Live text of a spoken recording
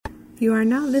You are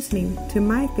now listening to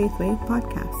My Faithway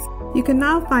podcast. You can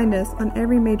now find us on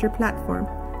every major platform,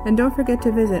 and don't forget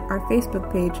to visit our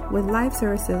Facebook page with live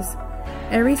services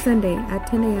every Sunday at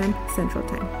 10 a.m. Central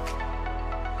Time.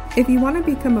 If you want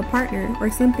to become a partner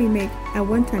or simply make a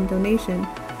one-time donation,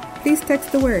 please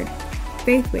text the word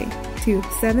Faithway to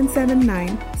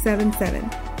 77977.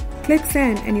 Click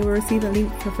send and you will receive a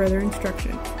link for further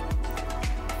instructions.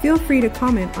 Feel free to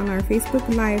comment on our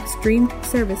Facebook Live streamed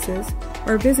services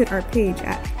or visit our page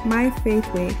at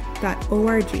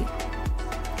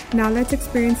myfaithway.org. Now let's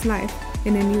experience life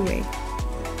in a new way,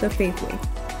 the Faithway.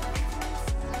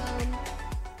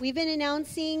 We've been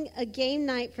announcing a game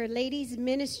night for ladies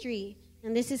ministry,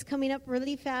 and this is coming up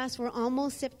really fast. We're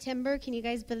almost September. Can you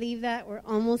guys believe that? We're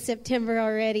almost September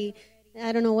already.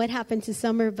 I don't know what happened to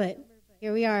summer, but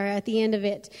here we are at the end of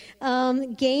it.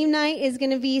 Game night is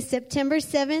going to be September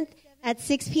 7th at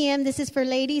 6 p.m. This is for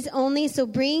ladies only, so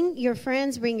bring your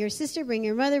friends, bring your sister, bring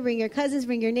your mother, bring your cousins,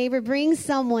 bring your neighbor, bring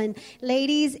someone.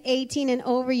 Ladies 18 and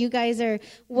over, you guys are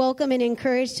welcome and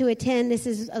encouraged to attend. This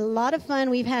is a lot of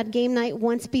fun. We've had game night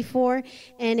once before,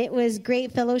 and it was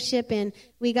great fellowship, and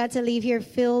we got to leave here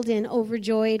filled and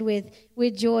overjoyed with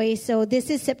joy. So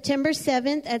this is September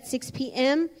 7th at 6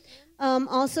 p.m.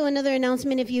 Also, another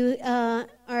announcement, if you are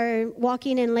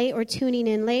walking in late or tuning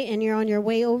in late and you're on your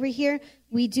way over here,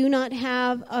 we do not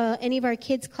have any of our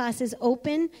kids' classes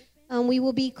open. We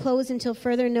will be closed until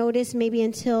further notice, maybe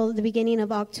until the beginning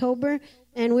of October.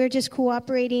 And we're just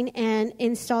cooperating and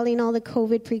installing all the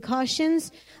COVID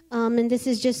precautions. And this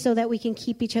is just so that we can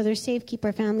keep each other safe, keep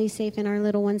our families safe, and our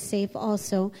little ones safe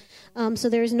also. So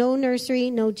there's no nursery,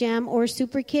 no jam or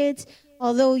super kids.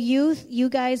 Although youth, you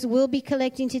guys will be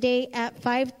collecting today at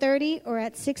 5:30 or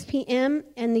at 6 p.m.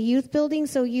 in the youth building.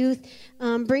 So youth,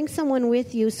 bring someone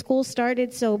with you. School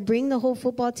started, so bring the whole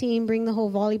football team, bring the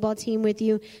whole volleyball team with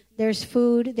you. There's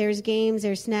food, there's games,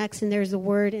 there's snacks, and there's the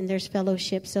word, and there's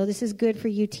fellowship. So this is good for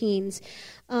you teens.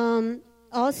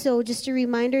 Also, just a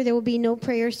reminder, there will be no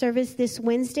prayer service this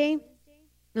Wednesday.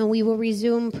 And we will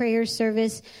resume prayer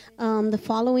service the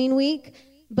following week.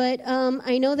 But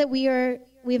I know that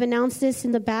we've announced this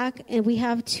in the back, and we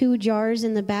have 2 jars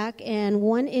in the back, and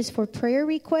one is for prayer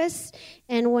requests,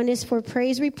 and one is for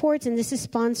praise reports, and this is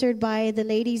sponsored by the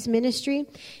ladies ministry.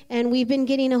 And we've been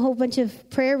getting a whole bunch of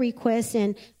prayer requests,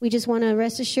 and we just want to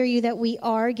rest assure you that we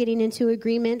are getting into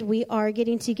agreement. We are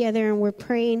getting together, and we're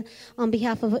praying on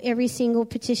behalf of every single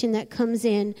petition that comes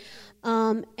in.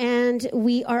 And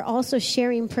we are also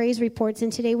sharing praise reports,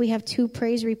 and today we have 2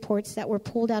 praise reports that were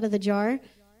pulled out of the jar.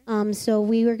 So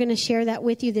we were going to share that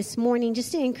with you this morning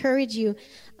just to encourage you.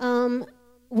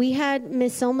 We had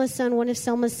Miss Selma's son, one of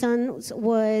Selma's sons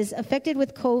was affected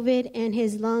with COVID, and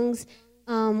his lungs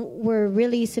were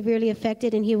really severely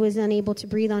affected, and he was unable to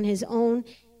breathe on his own.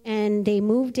 And they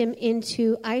moved him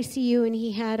into ICU, and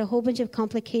he had a whole bunch of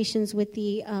complications with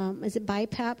the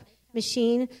BiPAP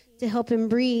machine to help him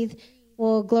breathe.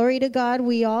 Well, glory to God.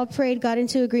 We all prayed, got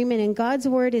into agreement, and God's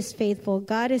word is faithful.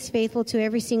 God is faithful to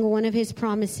every single one of his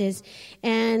promises.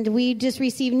 And we just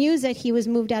received news that he was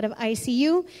moved out of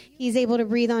ICU. He's able to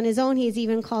breathe on his own. He's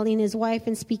even calling his wife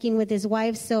and speaking with his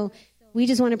wife. So we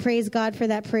just want to praise God for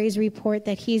that praise report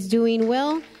that he's doing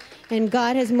well, and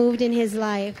God has moved in his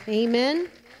life. Amen.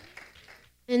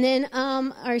 And then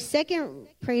our second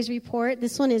praise report,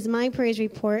 this one is my praise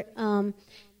report. I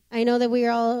know that we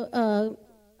are all...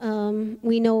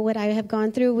 we know what I have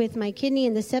gone through with my kidney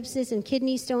and the sepsis and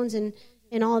kidney stones and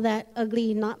all that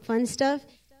ugly, not fun stuff.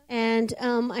 And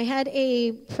I had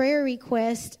a prayer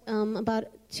request about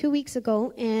 2 weeks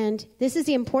ago, and this is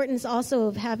the importance also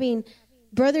of having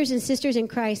brothers and sisters in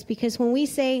Christ, because when we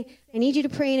say, I need you to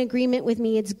pray in agreement with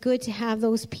me, it's good to have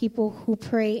those people who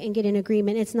pray and get in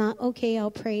agreement. It's not, okay,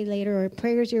 I'll pray later, or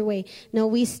prayer's your way. No,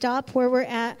 we stop where we're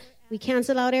at. We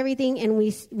cancel out everything, and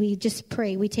we just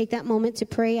pray. We take that moment to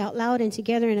pray out loud and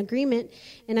together in agreement.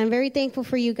 And I'm very thankful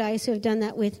for you guys who have done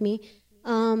that with me.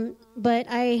 But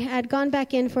I had gone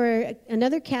back in for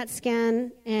another CAT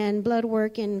scan and blood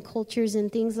work and cultures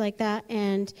and things like that.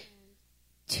 And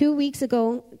 3 weeks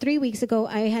ago,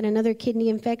 I had another kidney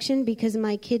infection because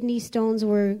my kidney stones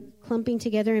were clumping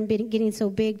together and getting so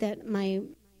big that my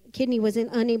kidney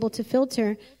wasn't unable to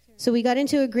filter. So we got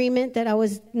into agreement that I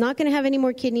was not going to have any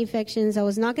more kidney infections. I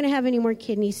was not going to have any more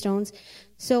kidney stones.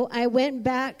 So I went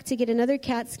back to get another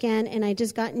CAT scan, and I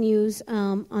just got news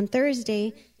on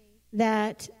Thursday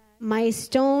that my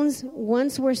stones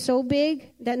once were so big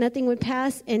that nothing would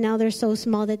pass, and now they're so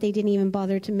small that they didn't even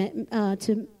bother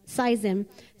to size them.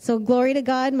 So glory to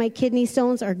God, my kidney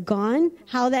stones are gone.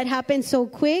 How that happened so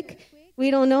quick, we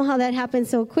don't know how that happened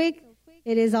so quick.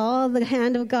 It is all the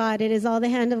hand of God. It is all the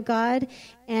hand of God.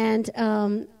 And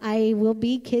I will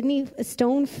be kidney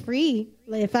stone free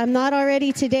if I'm not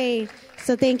already today.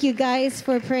 So thank you guys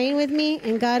for praying with me.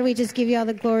 And God, we just give you all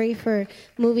the glory for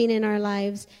moving in our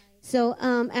lives. So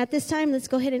at this time, let's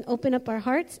go ahead and open up our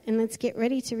hearts and let's get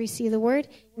ready to receive the word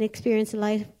and experience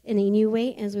life in a new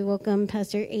way as we welcome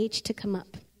Pastor H to come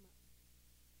up.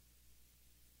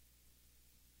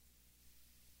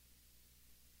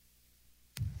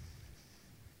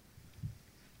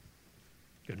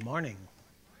 Good morning.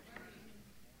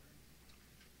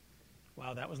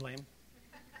 Wow, that was lame.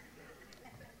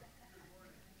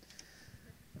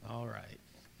 All right.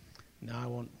 Now I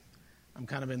won't. I'm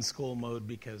kind of in school mode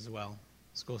because, well,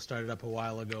 school started up a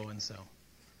while ago, and so,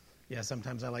 yeah,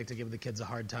 sometimes I like to give the kids a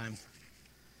hard time.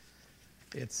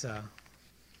 It's a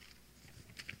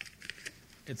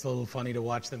little funny to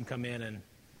watch them come in and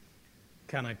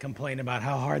kind of complain about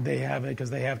how hard they have it because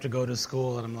they have to go to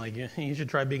school, and I'm like, you should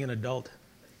try being an adult.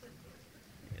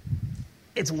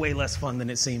 It's way less fun than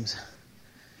it seems.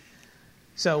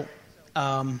 So,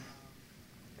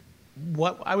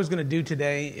 what I was going to do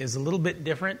today is a little bit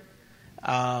different.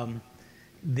 I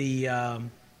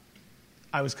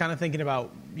was kind of thinking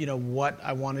about, what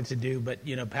I wanted to do, but,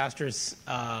 Pastor's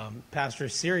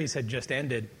series had just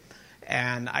ended,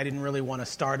 and I didn't really want to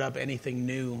start up anything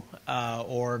new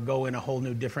or go in a whole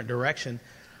new different direction.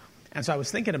 And so I was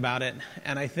thinking about it,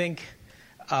 and I think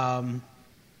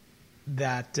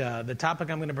that the topic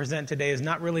I'm going to present today is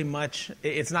not really much.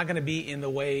 It's not going to be in the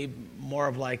way more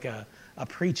of like a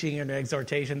preaching or an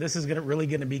exhortation. This is really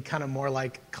going to be kind of more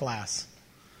like class.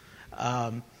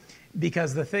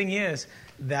 Because the thing is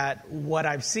that what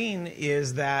I've seen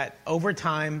is that over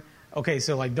time, okay,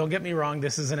 so like, don't get me wrong,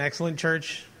 this is an excellent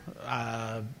church.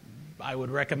 I would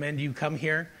recommend you come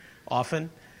here often.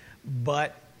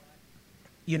 But,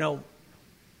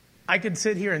 I could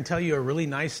sit here and tell you a really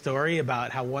nice story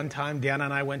about how one time Deanna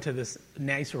and I went to this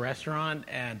nice restaurant,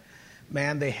 and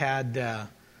man, they had,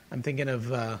 I'm thinking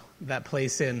of that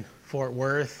place in Fort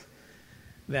Worth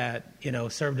that,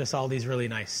 served us all these really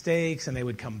nice steaks, and they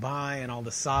would come by and all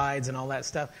the sides and all that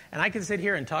stuff. And I could sit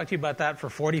here and talk to you about that for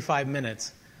 45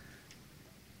 minutes,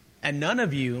 and none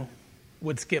of you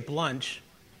would skip lunch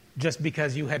just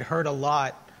because you had heard a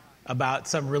lot about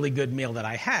some really good meal that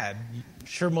I had.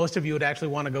 Sure, most of you would actually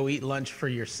want to go eat lunch for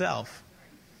yourself.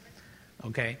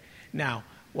 Okay? Now,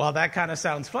 while that kind of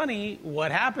sounds funny,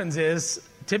 what happens is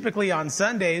typically on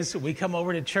Sundays, we come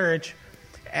over to church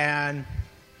and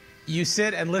you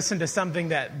sit and listen to something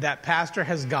that pastor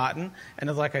has gotten.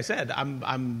 And like I said,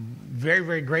 I'm very,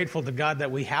 very grateful to God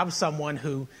that we have someone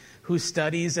who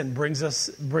studies and brings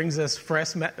us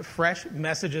fresh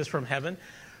messages from heaven.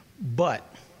 But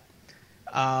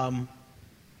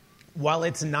while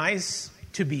it's nice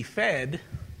to be fed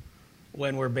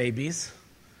when we're babies,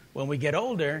 when we get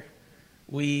older,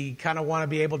 we kind of want to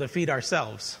be able to feed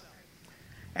ourselves.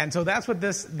 And so that's what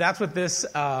this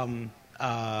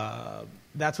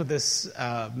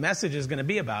message is going to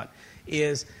be about,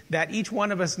 is that each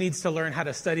one of us needs to learn how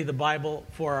to study the Bible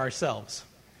for ourselves.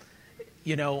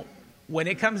 When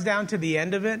it comes down to the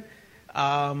end of it,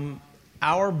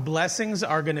 our blessings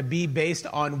are going to be based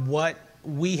on what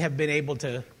we have been able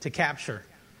to capture.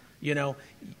 I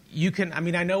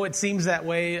know it seems that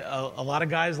way. A lot of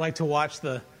guys like to watch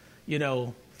the,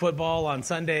 football on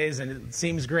Sundays, and it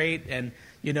seems great. And,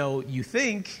 you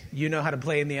think you know how to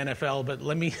play in the NFL, but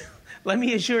let me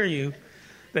assure you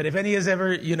that if any of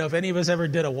us ever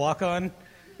did a walk-on,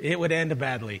 it would end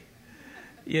badly.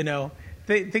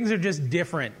 Things are just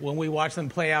different when we watch them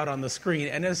play out on the screen.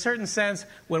 And in a certain sense,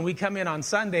 when we come in on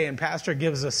Sunday and pastor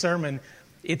gives a sermon,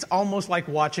 it's almost like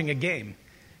watching a game.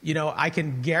 I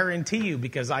can guarantee you,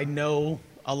 because I know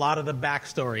a lot of the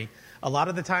backstory. A lot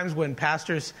of the times when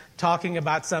pastor's talking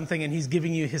about something and he's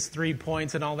giving you his 3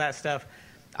 points and all that stuff,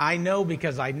 I know,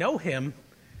 because I know him,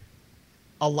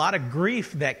 a lot of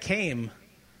grief that came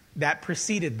that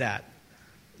preceded that.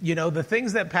 The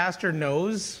things that pastor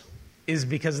knows is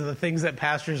because of the things that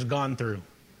pastor's gone through.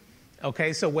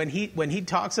 Okay, so when he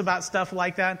talks about stuff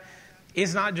like that,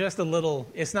 it's not just a little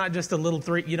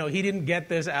three, he didn't get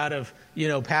this out of,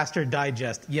 Pastor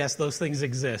Digest. Yes, those things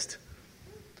exist.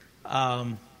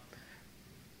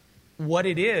 What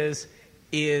it is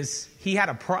he had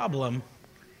a problem.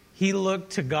 He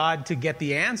looked to God to get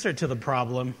the answer to the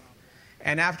problem.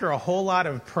 And after a whole lot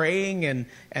of praying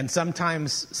and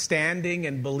sometimes standing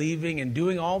and believing and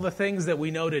doing all the things that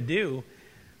we know to do,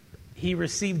 he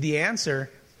received the answer.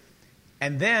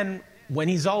 And then when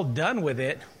he's all done with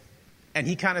it, and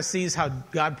he kind of sees how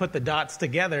God put the dots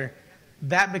together,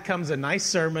 that becomes a nice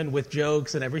sermon with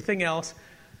jokes and everything else.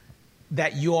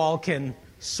 that you all can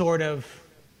sort of,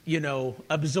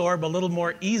 absorb a little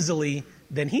more easily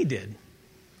than he did,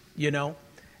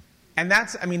 And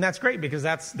that's great because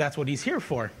that's what he's here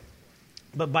for.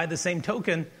 But by the same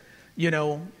token,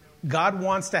 God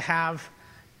wants to have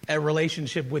a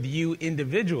relationship with you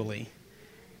individually.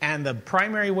 And the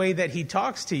primary way that he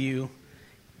talks to you,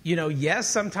 yes,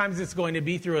 sometimes it's going to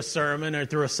be through a sermon or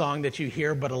through a song that you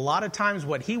hear, but a lot of times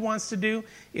what he wants to do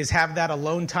is have that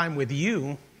alone time with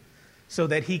you so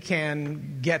that he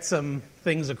can get some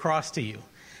things across to you.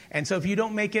 And so if you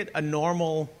don't make it a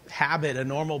normal habit, a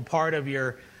normal part of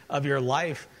your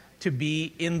life to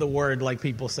be in the Word, like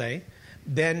people say,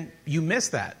 then you miss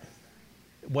that.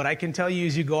 What I can tell you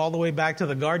is you go all the way back to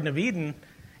the Garden of Eden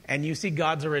and you see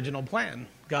God's original plan.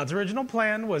 God's original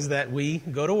plan was that we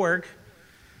go to work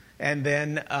and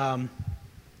then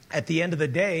at the end of the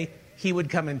day, he would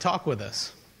come and talk with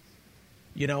us.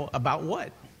 About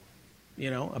what?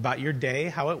 About your day,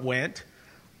 how it went,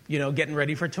 getting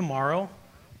ready for tomorrow,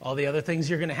 all the other things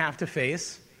you're going to have to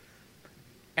face.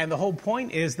 And the whole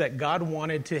point is that God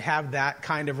wanted to have that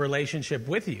kind of relationship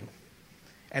with you.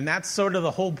 And that's sort of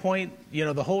the whole point,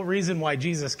 the whole reason why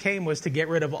Jesus came was to get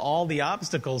rid of all the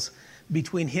obstacles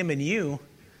between him and you.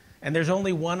 And there's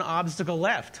only one obstacle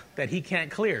left that he can't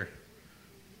clear.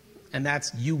 And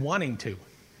that's you wanting to.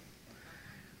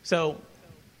 So,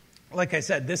 like I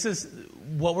said, this is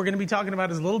what we're going to be talking about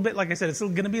is a little bit, like I said, it's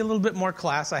going to be a little bit more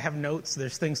class. I have notes.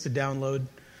 There's things to download.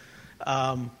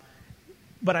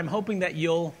 But I'm hoping that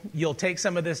you'll take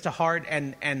some of this to heart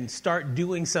and start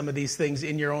doing some of these things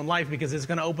in your own life because it's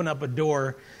going to open up a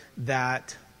door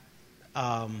that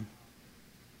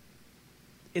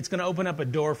it's going to open up a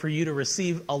door for you to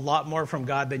receive a lot more from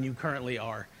God than you currently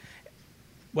are.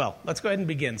 Well, let's go ahead and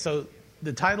begin. So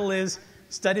the title is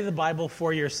Study the Bible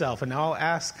for Yourself. And now I'll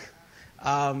ask,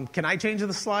 can I change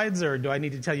the slides or do I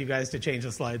need to tell you guys to change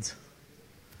the slides?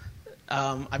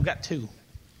 I've got two.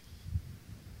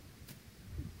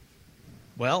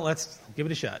 Well, let's give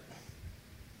it a shot.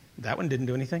 That one didn't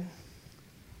do anything.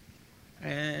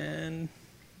 And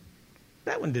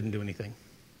that one didn't do anything.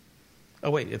 Oh,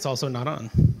 wait, it's also not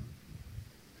on.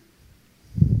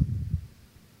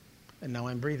 And now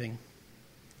I'm breathing.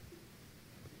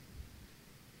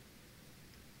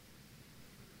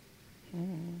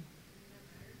 Mm-hmm.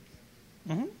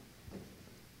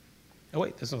 Oh,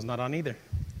 wait, this one's not on either.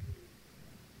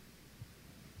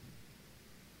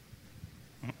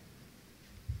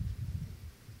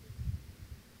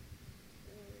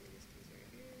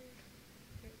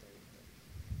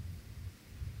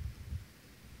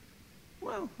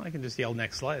 Well, I can just yell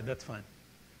next slide. That's fine.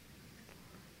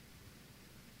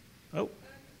 Oh,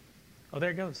 there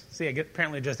it goes. See,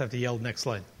 apparently I just have to yell next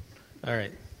slide. All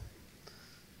right.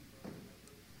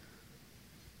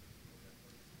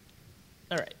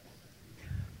 All right.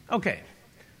 Okay.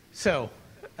 So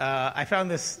I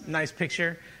found this nice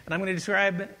picture, and I'm going to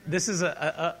describe this is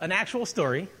an actual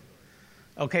story.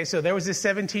 Okay, so there was this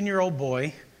 17-year-old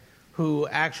boy who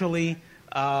actually,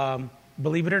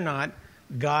 believe it or not,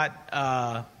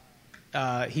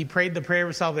 he prayed the prayer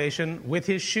of salvation with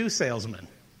his shoe salesman.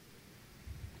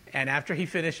 And after he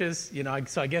finishes,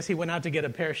 so I guess he went out to get a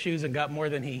pair of shoes and got more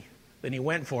than he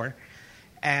went for.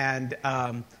 And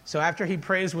so after he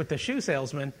prays with the shoe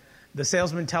salesman, the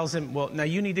salesman tells him, well, now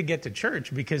you need to get to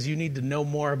church because you need to know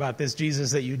more about this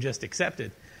Jesus that you just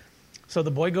accepted. So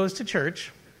the boy goes to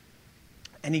church,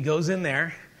 and he goes in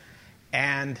there,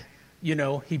 and,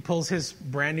 he pulls his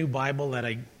brand new Bible that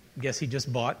I guess he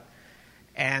just bought.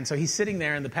 And so he's sitting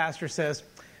there, and the pastor says,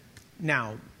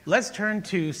 now, let's turn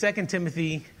to 2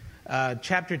 Timothy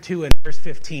chapter 2 and verse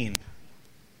 15.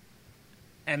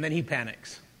 And then he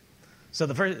panics. So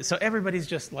everybody's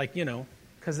just like,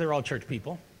 because they're all church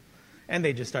people. And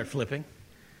they just start flipping.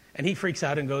 And he freaks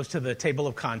out and goes to the table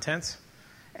of contents.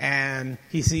 And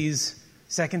he sees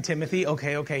 2 Timothy.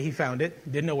 Okay, he found it.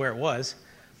 Didn't know where it was.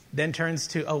 Then turns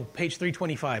to, page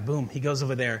 325. Boom, he goes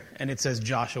over there. And it says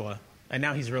Joshua. And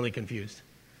now he's really confused.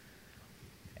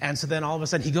 And so then all of a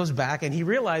sudden he goes back and he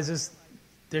realizes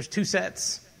there's two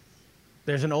sets.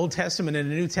 There's an Old Testament and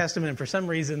a New Testament. And for some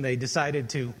reason they decided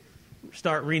to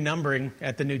start renumbering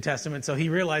at the New Testament. So he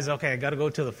realized, okay, I got to go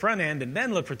to the front end and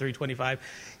then look for 325.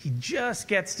 He just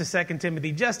gets to 2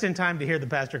 Timothy just in time to hear the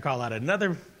pastor call out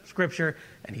another scripture,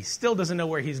 and he still doesn't know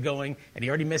where he's going, and he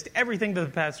already missed everything that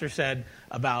the pastor said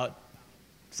about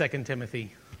 2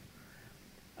 Timothy.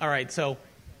 All right, so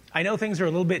I know things are a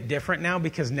little bit different now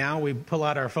because now we pull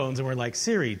out our phones and we're like,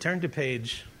 Siri, turn to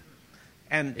page,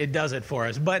 and it does it for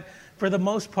us. But for the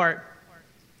most part,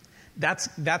 that's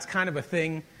kind of a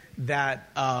thing that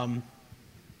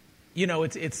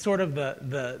it's sort of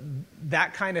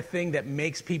that kind of thing that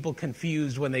makes people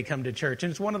confused when they come to church.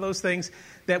 And it's one of those things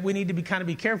that we need to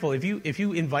be careful. If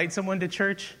you invite someone to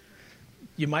church,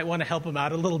 you might want to help them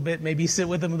out a little bit, maybe sit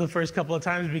with them the first couple of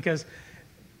times, because,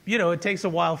 it takes a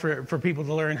while for people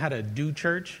to learn how to do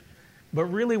church. But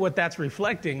really what that's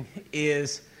reflecting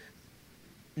is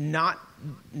not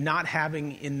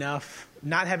having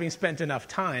spent enough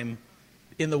time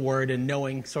in the Word and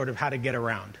knowing sort of how to get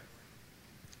around.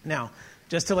 Now,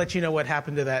 just to let you know what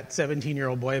happened to that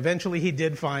 17-year-old boy, eventually he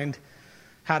did find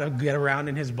how to get around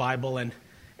in his Bible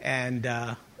and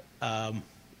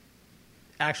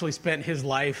actually spent his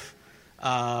life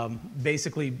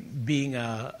basically being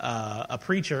a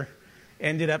preacher.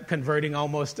 Ended up converting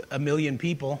almost 1 million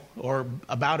people, or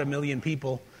about 1 million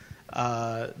people,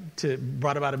 brought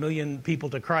about 1 million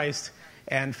people to Christ,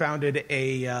 and founded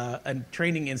a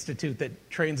training institute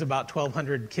that trains about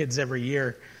 1,200 kids every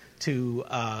year to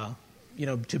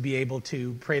be able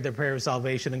to pray the prayer of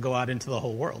salvation and go out into the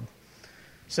whole world.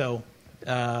 So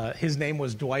his name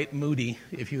was Dwight Moody.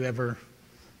 If you've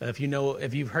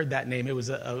heard that name, it was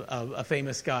a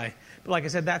famous guy. But like I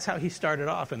said, that's how he started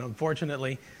off. And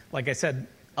unfortunately, like I said,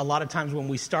 a lot of times when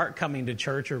we start coming to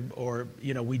church or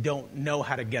we don't know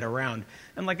how to get around.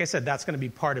 And like I said, that's going to be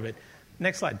part of it.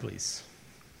 Next slide, please.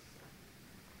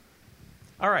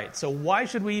 All right, so why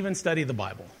should we even study the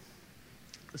Bible?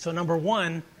 So number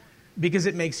one, because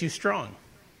it makes you strong.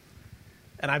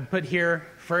 And I've put here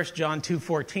 1 John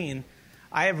 2:14.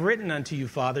 I have written unto you,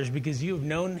 fathers, because you have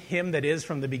known him that is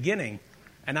from the beginning.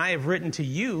 And I have written to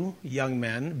you, young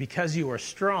men, because you are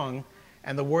strong,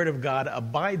 and the word of God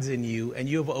abides in you, and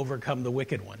you have overcome the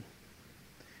wicked one.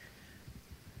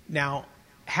 Now,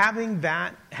 having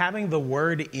the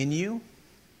word in you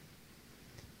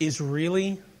is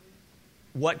really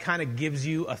what kind of gives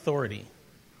you authority.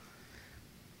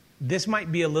 This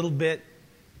might be a little bit,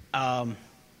 well,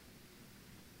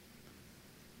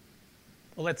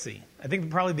 let's see. I think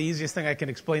probably the easiest thing I can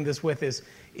explain this with is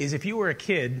if you were a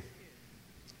kid,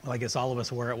 well, I guess all of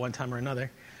us were at one time or another,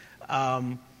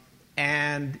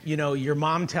 and, your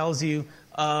mom tells you,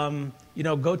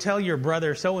 go tell your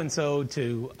brother so-and-so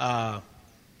to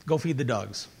go feed the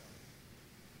dogs.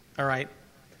 All right?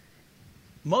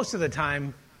 Most of the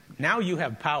time, now you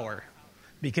have power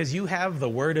because you have the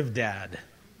word of dad.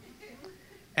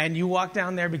 And you walk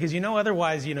down there because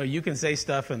otherwise, you can say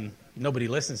stuff and nobody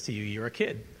listens to you. You're a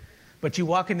kid. But you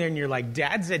walk in there and you're like,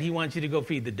 Dad said he wants you to go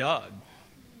feed the dog.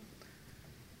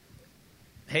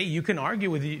 Hey, you can argue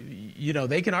with you,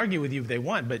 they can argue with you if they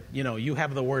want, but, you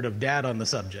have the word of dad on the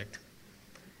subject.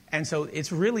 And so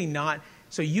it's really not,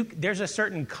 there's a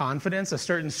certain confidence, a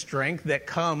certain strength that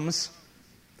comes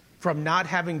from not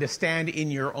having to stand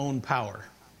in your own power.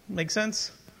 Make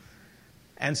sense?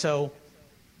 And so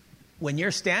when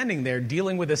you're standing there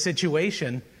dealing with a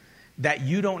situation that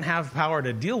you don't have power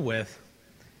to deal with,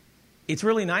 it's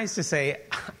really nice to say,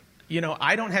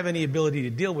 I don't have any ability to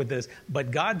deal with this,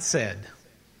 but God said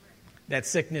that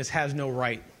sickness has no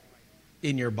right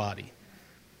in your body.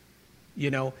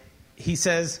 He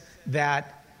says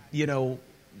that,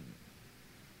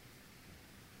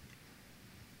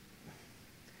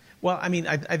 well, I mean,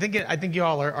 I think you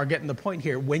all are getting the point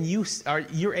here. When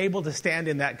you're able to stand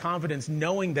in that confidence,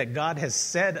 knowing that God has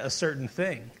said a certain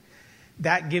thing,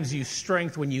 that gives you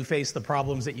strength when you face the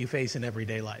problems that you face in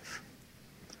everyday life.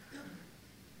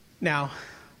 Now,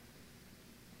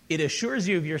 it assures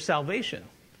you of your salvation.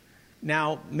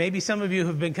 Now, maybe some of you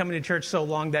have been coming to church so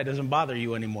long that doesn't bother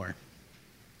you anymore.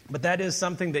 But that is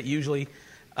something that usually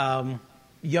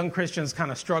young Christians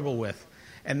kind of struggle with.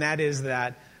 And that is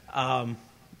that,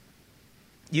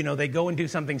 they go and do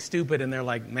something stupid and they're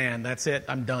like, man, that's it,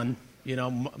 I'm done.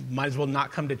 Might as well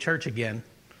not come to church again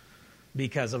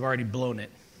because I've already blown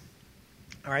it.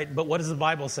 All right, but what does the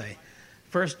Bible say?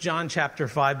 1 John chapter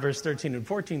 5, verse 13 and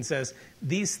 14 says,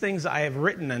 these things I have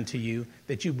written unto you,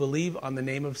 that you believe on the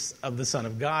name of the Son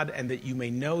of God, and that you may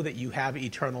know that you have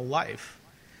eternal life.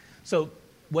 So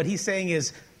what he's saying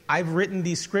is, I've written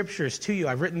these scriptures to you,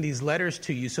 I've written these letters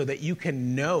to you so that you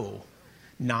can know,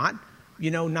 not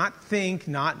think,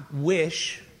 not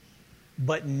wish,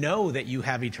 but know that you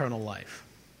have eternal life.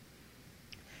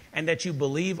 And that you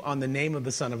believe on the name of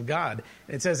the Son of God.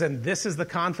 And it says, and this is the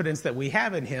confidence that we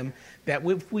have in him, that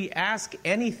if we ask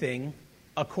anything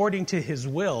according to his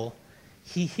will,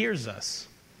 he hears us.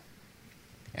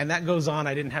 And that goes on.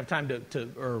 I didn't have time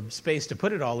or space to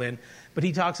put it all in. But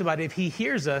he talks about if he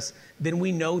hears us, then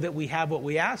we know that we have what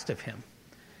we asked of him.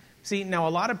 See, now a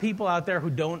lot of people out there who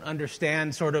don't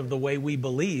understand sort of the way we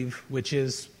believe, which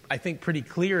is, I think, pretty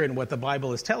clear in what the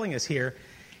Bible is telling us here,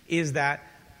 is that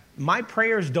my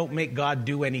prayers don't make God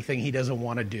do anything he doesn't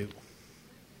want to do.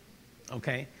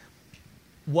 Okay?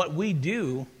 What we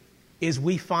do is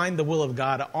we find the will of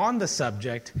God on the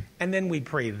subject, and then we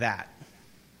pray that.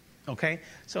 Okay?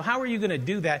 So how are you going to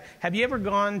do that? Have you ever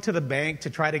gone to the bank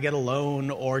to try to get a loan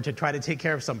or to try to take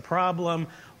care of some problem?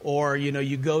 Or,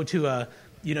 you go to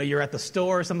you're at the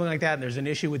store or something like that, and there's an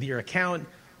issue with your account,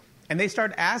 and they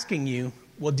start asking you,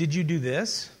 well, did you do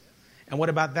this? And what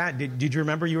about that? Did you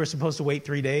remember you were supposed to wait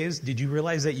 3 days? Did you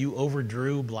realize that you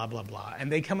overdrew? Blah, blah, blah.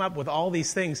 And they come up with all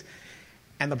these things.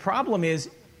 And the problem is,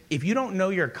 if you don't know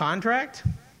your contract,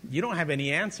 you don't have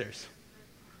any answers.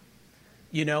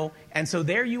 And so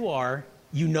there you are,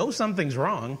 something's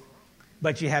wrong,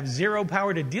 but you have zero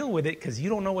power to deal with it because you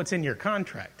don't know what's in your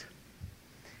contract.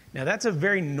 Now, that's a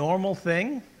very normal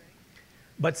thing,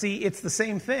 but see, it's the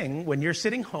same thing when you're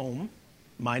sitting home,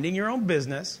 minding your own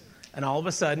business, and all of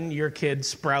a sudden your kid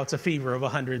sprouts a fever of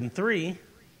 103,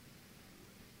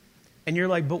 and you're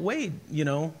like, but wait,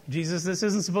 Jesus, this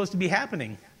isn't supposed to be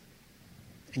happening.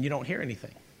 And you don't hear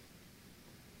anything.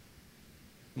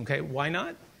 Okay, why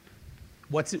not?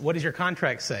 What does your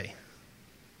contract say?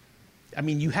 I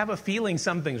mean, you have a feeling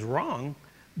something's wrong,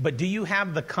 but do you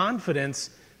have the confidence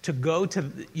to go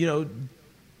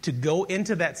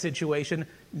into that situation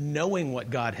knowing what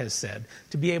God has said,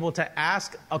 to be able to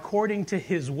ask according to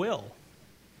his will?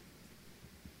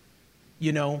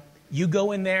 You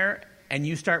go in there and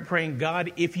you start praying,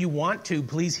 God, if you want to,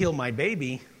 please heal my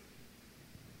baby.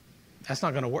 That's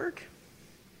not going to work.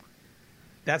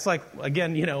 That's like,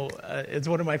 again, it's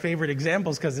one of my favorite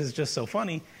examples because it's just so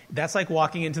funny. That's like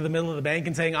walking into the middle of the bank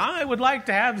and saying, I would like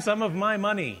to have some of my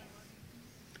money.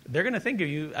 They're going to think of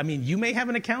you. I mean, you may have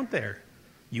an account there.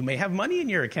 You may have money in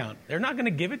your account. They're not going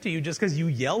to give it to you just because you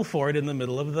yell for it in the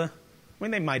middle of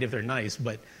they might if they're nice,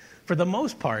 but for the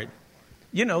most part,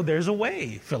 there's a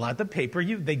way. Fill out the paper.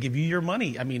 They give you your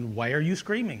money. I mean, why are you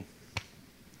screaming?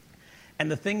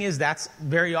 And the thing is, that's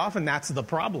the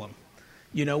problem.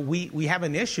 We have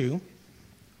an issue.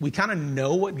 We kind of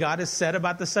know what God has said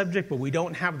about the subject, but we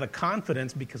don't have the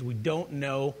confidence because we don't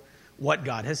know what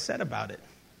God has said about it.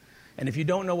 And if you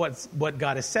don't know what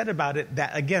God has said about it,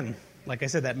 that, again, like I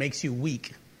said, that makes you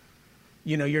weak.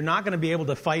 You're not going to be able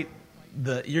to fight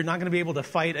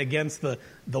against the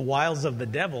wiles of the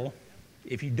devil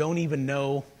if you don't even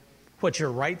know what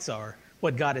your rights are,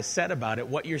 what God has said about it,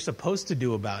 what you're supposed to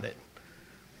do about it.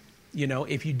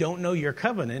 If you don't know your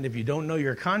covenant, if you don't know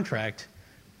your contract,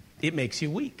 it makes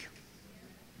you weak.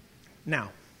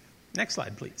 Now, next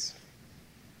slide, please.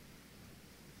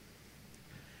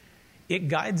 It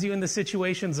guides you in the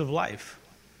situations of life.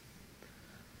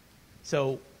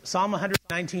 So Psalm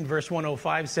 119, verse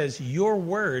 105 says, your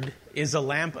word is a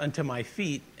lamp unto my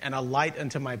feet and a light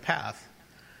unto my path.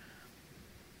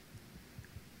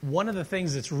 One of the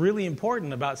things that's really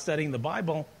important about studying the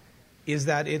Bible is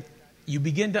that you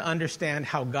begin to understand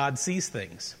how God sees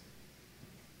things.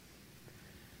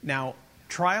 Now,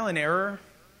 trial and error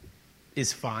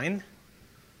is fine,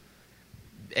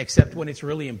 except when it's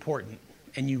really important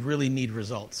and you really need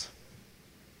results.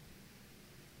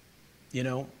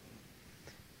 You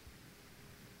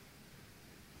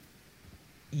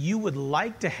would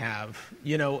like to have,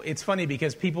 it's funny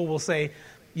because people will say,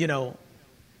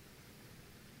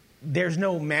 there's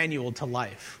no manual to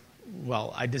life.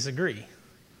 Well, I disagree.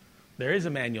 There is a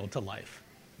manual to life.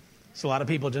 So a lot of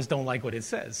people just don't like what it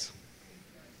says.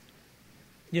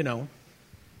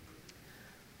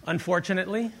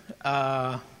 Unfortunately,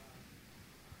 I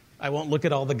won't look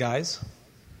at all the guys,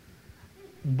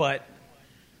 but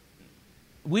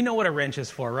we know what a wrench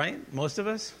is for, right? Most of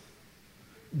us.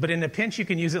 But in a pinch, you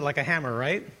can use it like a hammer,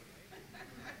 right?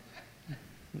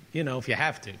 If you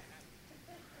have to.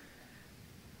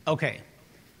 Okay,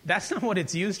 that's not what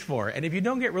it's used for. And if you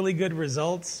don't get really good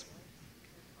results,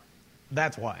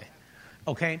 that's why.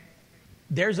 Okay?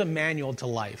 There's a manual to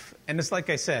life. And it's like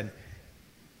I said,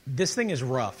 this thing is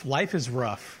rough. Life is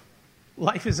rough.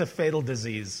 Life is a fatal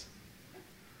disease.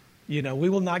 We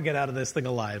will not get out of this thing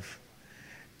alive.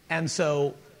 And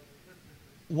so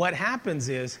what happens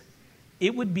is,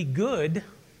 it would be good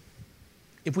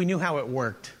if we knew how it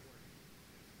worked.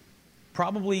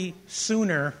 Probably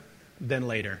sooner than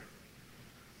later.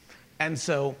 And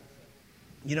so,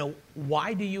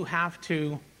 why do you have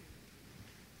to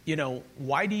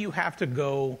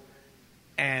go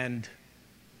and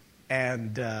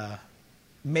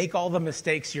make all the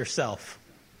mistakes yourself?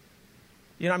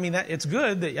 It's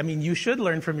good that, you should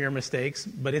learn from your mistakes,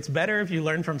 but it's better if you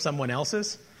learn from someone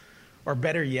else's, or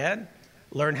better yet,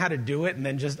 learn how to do it and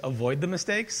then just avoid the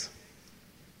mistakes.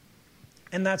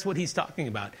 And that's what he's talking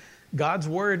about. God's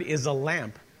word is a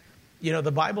lamp.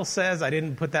 The Bible says, I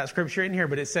didn't put that scripture in here,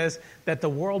 but it says that the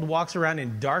world walks around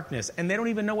in darkness and they don't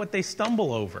even know what they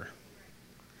stumble over.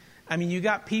 I mean, you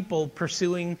got people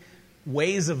pursuing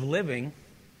ways of living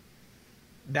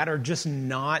that are just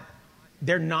not,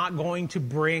 they're not going to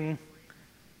bring,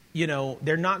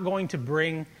 they're not going to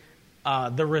bring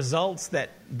the results that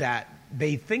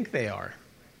they think they are.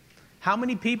 How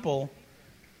many people,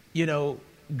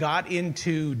 got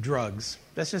into drugs?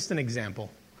 That's just an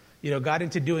example. Got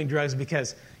into doing drugs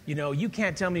because, you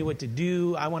can't tell me what to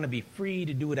do. I want to be free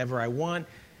to do whatever I want.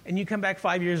 And you come back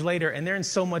 5 years later and they're in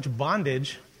so much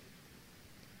bondage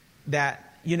that,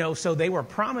 so they were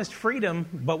promised freedom,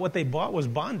 but what they bought was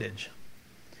bondage.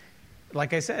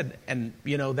 Like I said, and,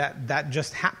 that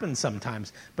just happens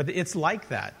sometimes. But it's like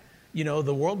that.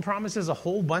 The world promises a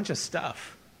whole bunch of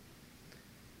stuff.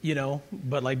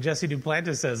 But like Jesse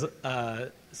Duplantis says,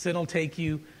 sin will take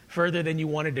you further than you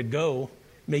wanted to go,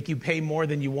 make you pay more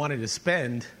than you wanted to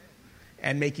spend,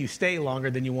 and make you stay longer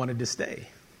than you wanted to stay.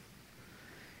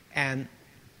 And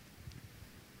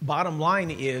bottom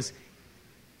line is,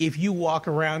 if you walk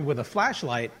around with a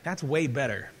flashlight, that's way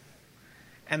better.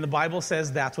 And the Bible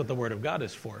says that's what the Word of God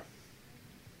is for.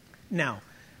 Now,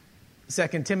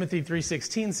 2 Timothy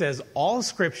 3:16 says, all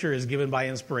Scripture is given by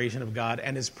inspiration of God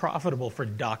and is profitable for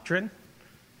doctrine,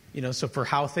 so for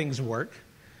how things work,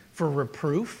 for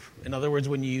reproof. In other words,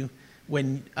 when you're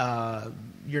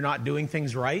not doing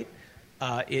things right,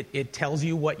 it tells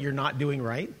you what you're not doing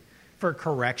right. For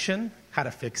correction, how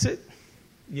to fix it,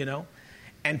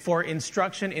 and for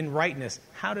instruction in rightness,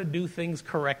 how to do things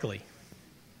correctly.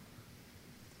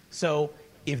 So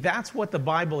if that's what the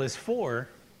Bible is for,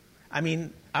 I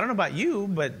mean, I don't know about you,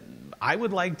 but I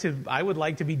would like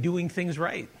to be doing things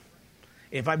right.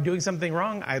 If I'm doing something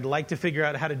wrong, I'd like to figure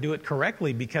out how to do it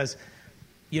correctly because,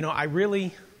 all I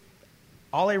really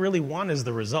want is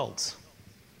the results.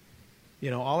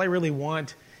 All I really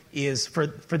want is for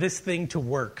this thing to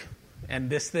work. And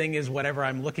this thing is whatever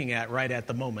I'm looking at right at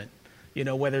the moment.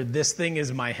 Whether this thing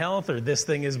is my health or this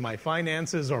thing is my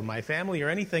finances or my family or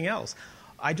anything else.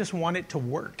 I just want it to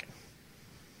work.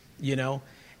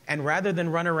 And rather than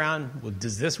run around, well,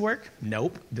 does this work?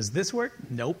 Nope. Does this work?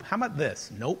 Nope. How about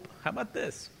this? Nope. How about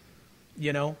this?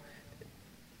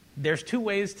 There's two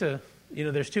ways to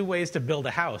build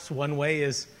a house. One way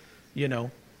is,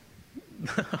 the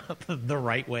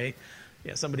right way.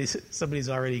 Yeah, somebody's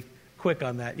already quick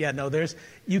on that. Yeah, no,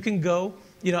 you can go,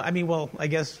 I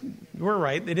guess we're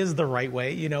right. It is the right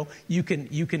way. You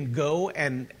can go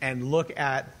and look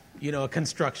at, a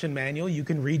construction manual. You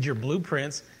can read your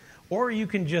blueprints. Or you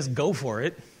can just go for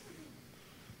it.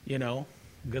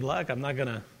 Good luck. I'm not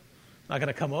gonna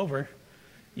come over.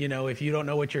 If you don't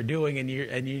know what you're doing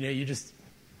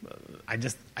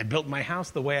I built my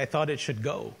house the way I thought it should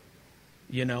go.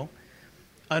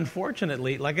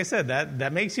 Unfortunately, like I said,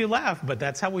 that makes you laugh, but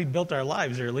that's how we built our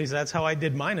lives, or at least that's how I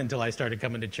did mine until I started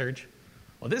coming to church.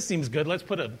 Well, this seems good. Let's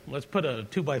put a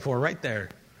 2x4 right there.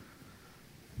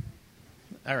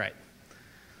 All right.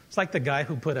 It's like the guy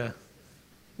who put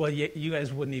well, you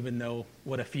guys wouldn't even know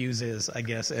what a fuse is, I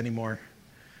guess, anymore.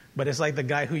 But it's like the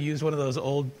guy who used one of those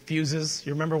old fuses.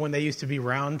 You remember when they used to be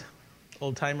round?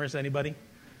 Old timers, anybody?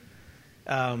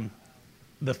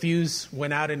 The fuse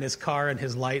went out in his car and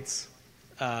his lights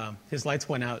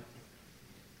went out.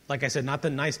 Like I said, not the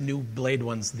nice new blade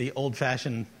ones, the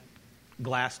old-fashioned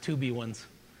glass tubey ones.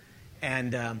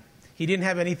 And he didn't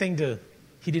have anything to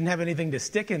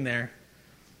stick in there,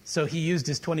 so he used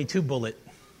his .22 bullet.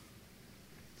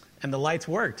 And the lights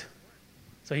worked.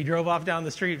 So he drove off down the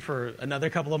street for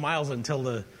another couple of miles until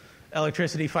the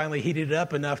electricity finally heated it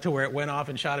up enough to where it went off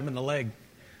and shot him in the leg.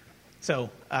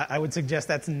 So I would suggest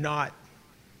that's not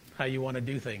how you want to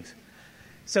do things.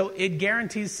 So it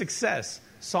guarantees success.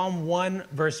 Psalm 1,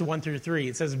 verse 1 through 3,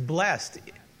 it says, blessed,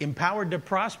 empowered to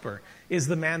prosper, is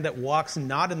the man that walks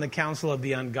not in the counsel of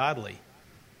the ungodly.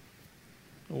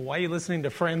 Why are you listening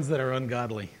to friends that are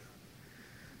ungodly?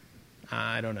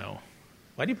 I don't know.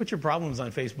 Why do you put your problems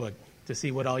on Facebook to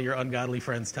see what all your ungodly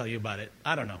friends tell you about it?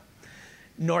 I don't know.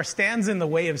 Nor stands in the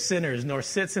way of sinners, nor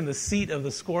sits in the seat of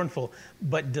the scornful,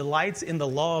 but delights in the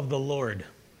law of the Lord.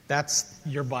 That's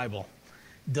your Bible.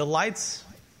 Delights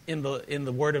in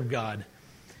the Word of God.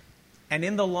 And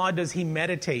in the law does he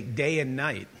meditate day and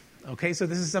night. Okay, so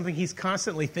this is something he's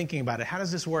constantly thinking about. How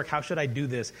does this work? How should I do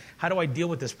this? How do I deal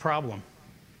with this problem?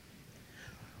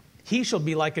 He shall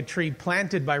be like a tree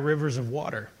planted by rivers of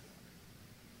water.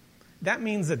 That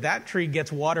means that tree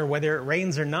gets water whether it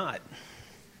rains or not.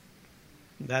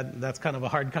 That's kind of a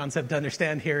hard concept to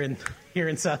understand here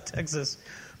in South Texas.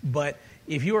 But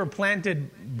if you are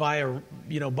planted by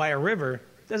a river,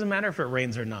 it doesn't matter if it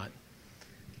rains or not.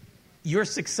 your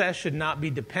success should not be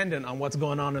dependent on what's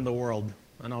going on in the world.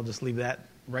 And I'll just leave that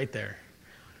right there.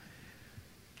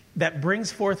 That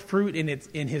brings forth fruit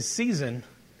in his season,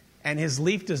 and his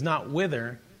leaf does not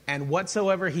wither, and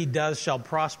whatsoever he does shall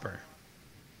prosper.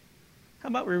 How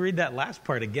about we read that last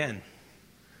part again?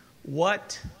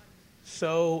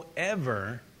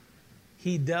 Whatsoever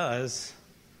he does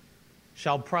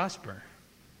shall prosper.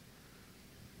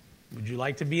 Would you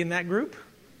like to be in that group?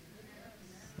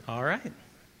 All right.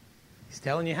 He's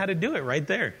telling you how to do it right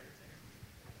there.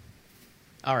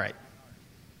 All right.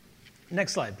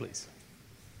 Next slide, please.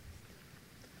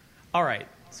 All right.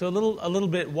 So a little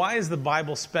bit, why is the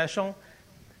Bible special?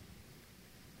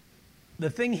 The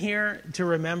thing here to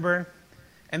remember,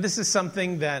 and this is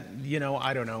something that,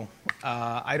 I don't know.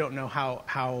 I don't know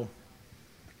how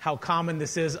common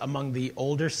this is among the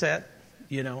older set,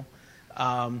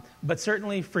 but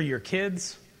certainly for your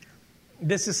kids,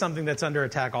 this is something that's under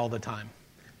attack all the time.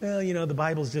 Well, the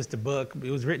Bible's just a book.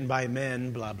 It was written by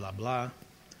men, blah, blah, blah.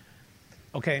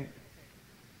 Okay.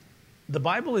 The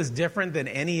Bible is different than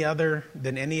any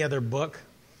other book,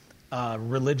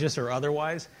 religious or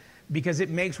otherwise, because it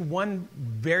makes one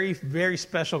very, very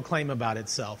special claim about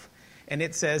itself. And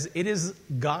it says it is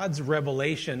God's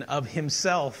revelation of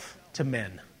himself to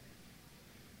men.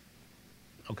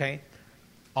 Okay?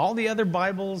 All the other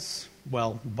Bibles,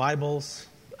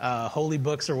 holy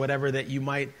books or whatever that you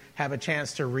might have a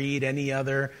chance to read, any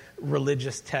other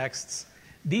religious texts,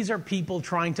 these are people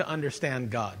trying to understand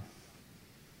God.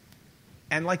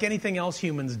 And like anything else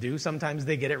humans do, sometimes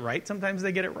they get it right, sometimes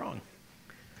they get it wrong.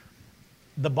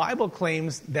 The Bible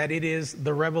claims that it is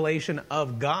the revelation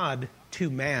of God to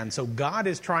man. So God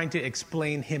is trying to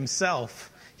explain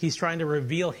himself. He's trying to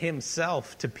reveal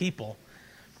himself to people.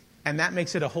 And that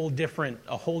makes it a whole different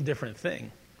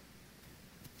thing.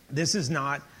 This is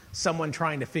not someone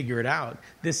trying to figure it out.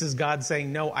 This is God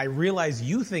saying, no, I realize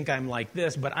you think I'm like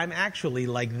this, but I'm actually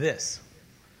like this.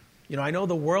 I know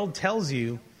the world tells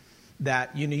you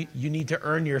that you need to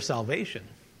earn your salvation.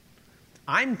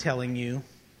 I'm telling you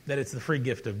that it's the free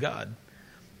gift of God.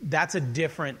 That's a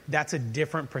different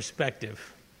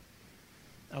perspective.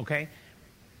 Okay?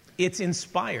 It's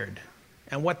inspired.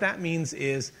 And what that means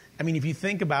is, if you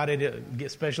think about it,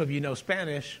 especially if you know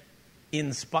Spanish,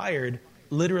 inspired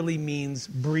literally means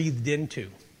breathed into.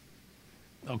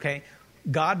 Okay?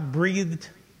 God breathed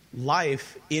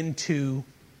life into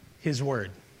his word.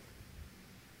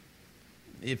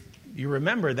 If you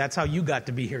remember, that's how you got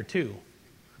to be here too.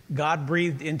 God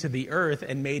breathed into the earth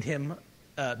and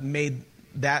made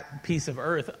that piece of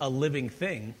earth a living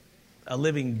thing, a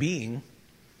living being.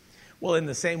 Well, in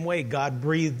the same way, God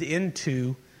breathed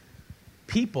into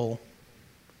people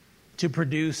to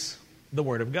produce the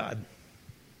Word of God.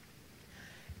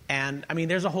 And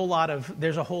there's a whole lot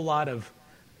of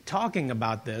talking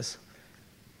about this,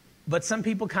 but some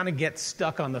people kind of get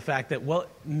stuck on the fact that,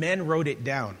 men wrote it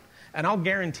down. And I'll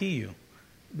guarantee you,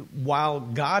 while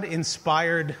God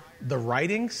inspired the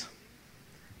writings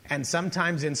and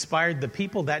sometimes inspired the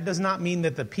people, that does not mean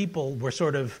that the people were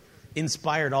sort of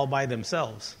inspired all by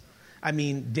themselves.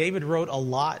 David wrote a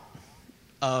lot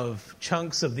of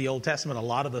chunks of the Old Testament, a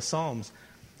lot of the Psalms,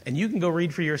 and you can go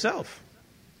read for yourself.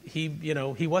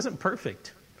 He wasn't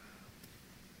perfect,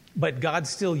 but God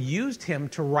still used him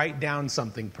to write down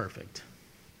something perfect.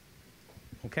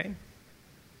 Okay?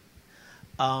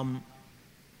 And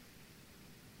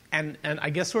I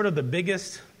guess sort of the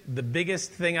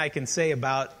biggest thing I can say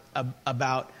about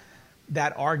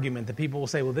that argument, that people will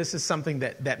say, well, this is something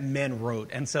that men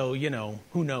wrote, and so,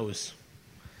 who knows?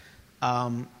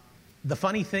 The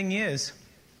funny thing is,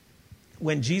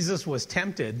 when Jesus was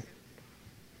tempted,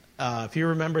 if you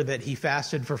remember that he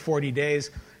fasted for 40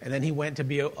 days, and then he went to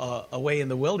be away in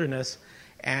the wilderness,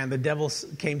 and the devil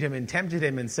came to him and tempted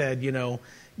him and said,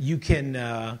 you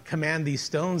can command these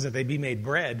stones that they be made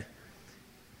bread.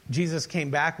 Jesus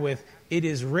came back with, it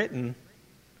is written,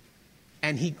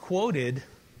 and he quoted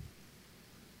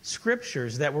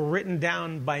scriptures that were written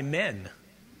down by men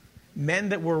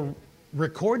that were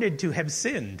recorded to have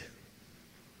sinned.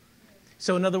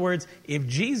 So in other words, if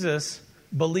Jesus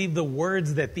believed the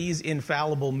words that these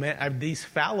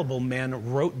fallible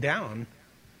men wrote down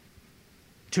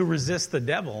to resist the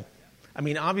devil,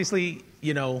 obviously,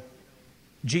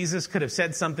 Jesus could have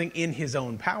said something in his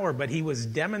own power, but he was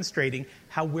demonstrating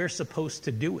how we're supposed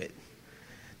to do it.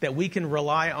 That we can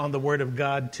rely on the Word of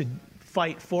God to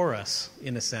fight for us,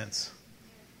 in a sense.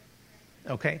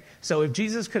 Okay? So if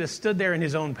Jesus could have stood there in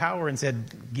his own power and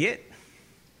said,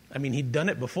 he'd done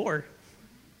it before.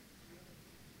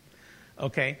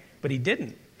 Okay? But he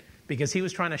didn't, because he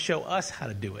was trying to show us how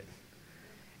to do it.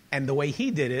 And the way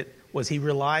he did it was he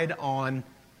relied on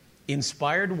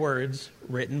inspired words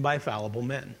written by fallible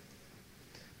men.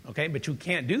 Okay, but you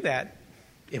can't do that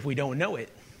if we don't know it.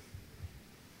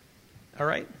 All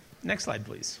right, next slide,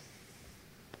 please.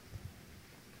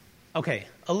 Okay,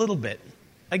 a little bit.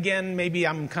 Again, maybe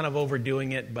I'm kind of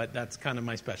overdoing it, but that's kind of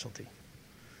my specialty.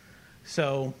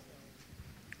 So,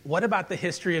 what about the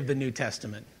history of the New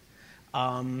Testament?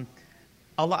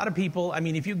 A lot of people, I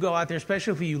mean, if you go out there,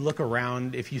 especially if you look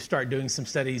around, if you start doing some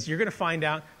studies, you're going to find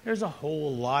out there's a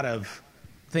whole lot of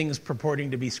things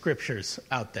purporting to be scriptures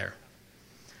out there.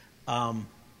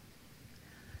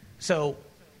 So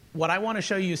what I want to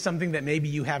show you is something that maybe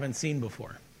you haven't seen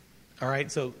before. All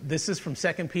right, so this is from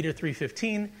 2 Peter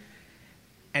 3:15,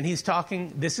 and he's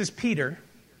talking, this is Peter,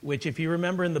 which if you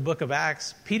remember in the book of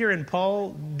Acts, Peter and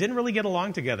Paul didn't really get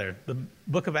along together. The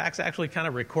book of Acts actually kind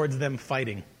of records them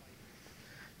fighting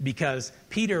because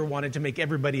Peter wanted to make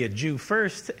everybody a Jew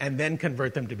first and then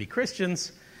convert them to be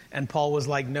Christians, and Paul was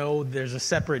like, no, there's a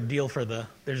separate deal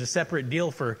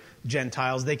for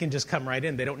Gentiles. They can just come right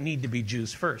in. They don't need to be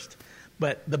Jews first.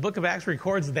 But the book of Acts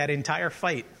records that entire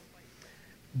fight.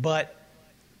 But,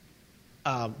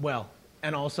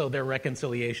 and also their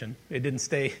reconciliation. It didn't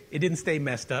stay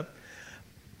messed up.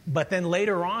 But then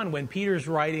later on, when Peter's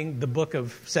writing the book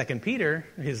of 2 Peter,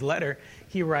 his letter,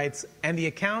 he writes, and the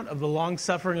account of the long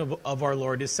suffering of our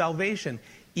Lord is salvation,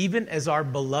 even as our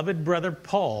beloved brother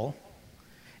Paul,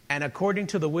 and according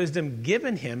to the wisdom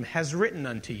given him, has written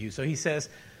unto you. So he says,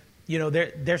 you know,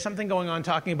 there's something going on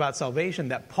talking about salvation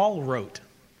that Paul wrote.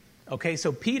 Okay,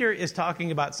 so Peter is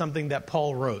talking about something that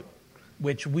Paul wrote,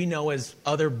 which we know as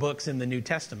other books in the New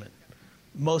Testament,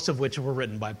 most of which were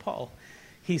written by Paul.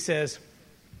 He says,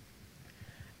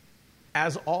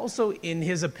 as also in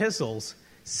his epistles,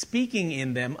 speaking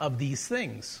in them of these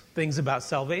things about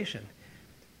salvation,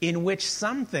 in which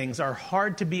some things are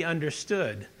hard to be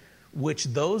understood, which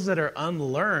those that are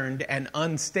unlearned and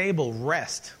unstable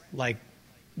wrest. Like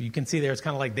you can see there, it's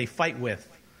kind of like they fight with.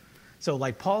 So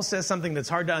like Paul says something that's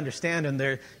hard to understand, and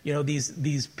they're, you know,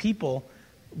 these people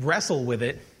wrestle with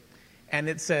it, and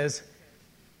it says,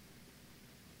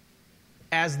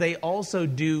 as they also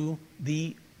do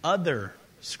the other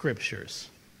scriptures.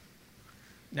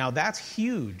 Now that's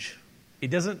huge.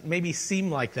 It doesn't maybe seem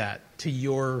like that to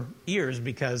your ears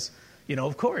because, you know,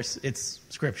 of course it's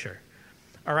scripture.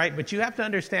 All right, but you have to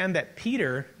understand that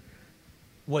Peter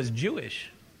was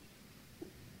Jewish.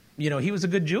 You know, he was a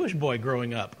good Jewish boy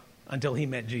growing up until he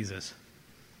met Jesus.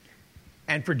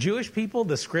 And for Jewish people,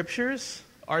 the scriptures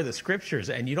are the scriptures,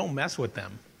 and you don't mess with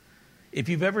them. If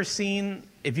you've ever seen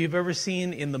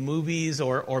in the movies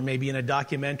or maybe in a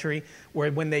documentary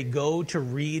where when they go to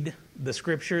read the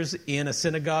scriptures in a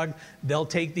synagogue, they'll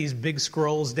take these big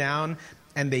scrolls down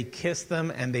and they kiss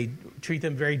them and they treat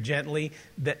them very gently.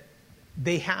 That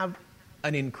they have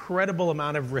an incredible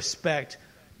amount of respect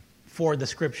for the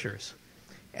scriptures.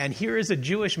 And here is a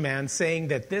Jewish man saying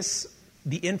that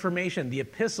the information, the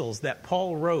epistles that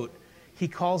Paul wrote, he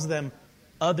calls them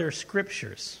other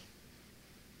scriptures.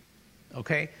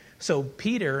 Okay? So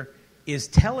Peter is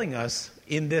telling us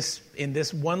in this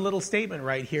one little statement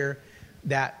right here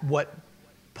that what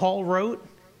Paul wrote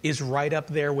is right up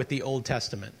there with the Old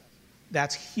Testament.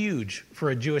 That's huge for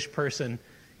a Jewish person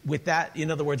with that,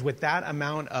 in other words, with that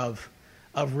amount of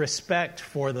respect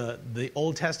for the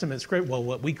Old Testament script, well,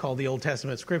 what we call the Old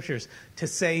Testament scriptures, to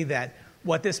say that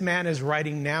what this man is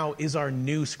writing now is our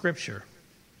new scripture.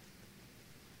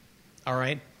 All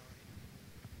right?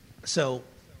 So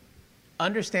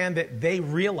understand that they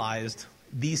realized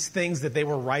these things that they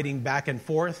were writing back and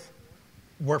forth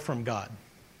were from God.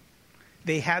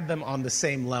 They had them on the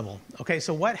same level. Okay,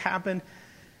 so what happened?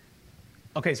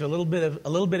 Okay, so a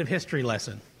little bit of history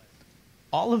lesson.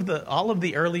 All of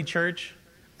the early church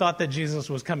thought that Jesus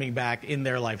was coming back in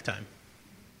their lifetime.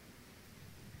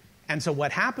 And so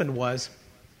what happened was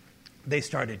they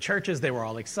started churches. They were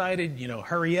all excited. You know,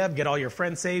 hurry up, get all your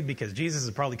friends saved because Jesus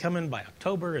is probably coming by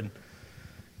October.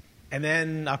 And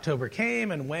then October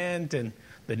came and went, and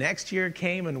the next year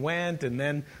came and went, and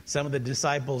then some of the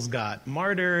disciples got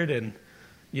martyred, and,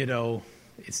 you know,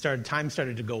 time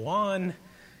started to go on,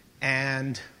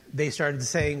 and they started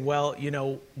saying, well, you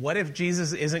know, what if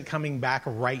Jesus isn't coming back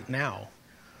right now?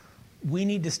 We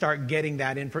need to start getting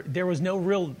that in. There was no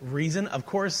real reason. Of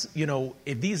course, you know,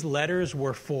 if these letters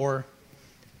were for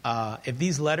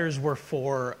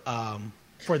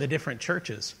the different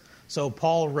churches. So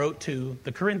Paul wrote to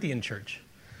the Corinthian church,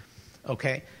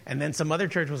 okay? And then some other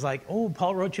church was like, oh,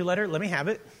 Paul wrote you a letter, let me have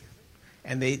it.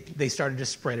 And they started to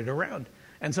spread it around.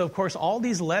 And so, of course, all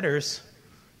these letters,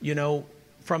 you know,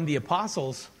 from the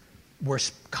apostles were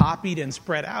copied and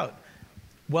spread out.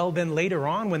 Well, then later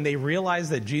on, when they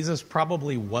realized that Jesus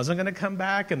probably wasn't going to come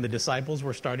back and the disciples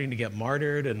were starting to get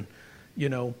martyred and,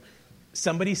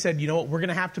 somebody said, you know what, we're going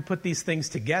to have to put these things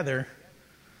together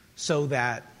so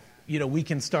that, we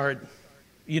can start,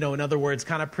 in other words,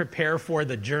 kind of prepare for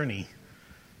the journey.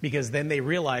 Because then they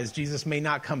realized Jesus may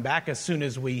not come back as soon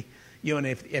as we, and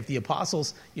if the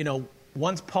apostles,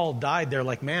 once Paul died, they're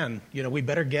like, man, we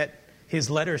better get his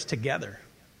letters together.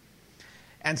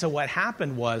 And so what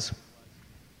happened was,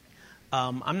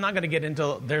 I'm not going to get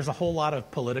into, there's a whole lot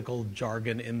of political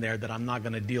jargon in there that I'm not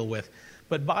going to deal with.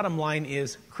 But bottom line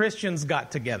is, Christians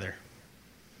got together.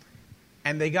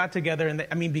 And they got together,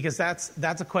 and because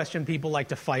that's a question people like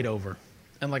to fight over.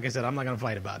 And like I said, I'm not going to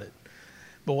fight about it.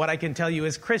 But what I can tell you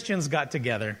is Christians got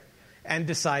together and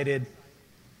decided,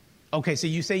 okay, so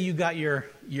you say you got you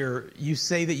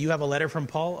say that you have a letter from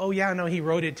Paul? Oh yeah, no, he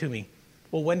wrote it to me.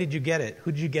 Well, when did you get it?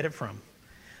 Who did you get it from?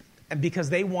 And because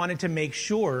they wanted to make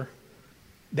sure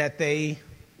that they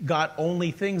got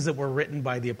only things that were written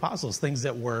by the apostles, things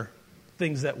that were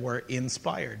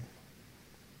inspired.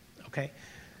 Okay?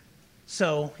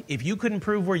 So if you couldn't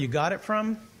prove where you got it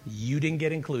from, you didn't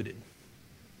get included.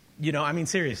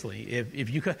 Seriously, if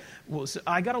you could, well, so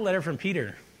I got a letter from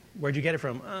Peter. Where'd you get it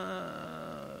from?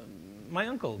 My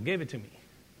uncle gave it to me.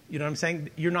 You know what I'm saying?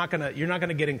 You're not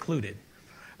gonna get included.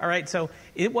 All right. So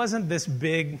it wasn't this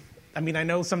big. I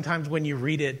know sometimes when you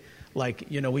read it, like,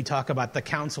 we talk about the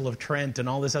Council of Trent and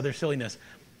all this other silliness.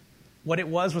 What it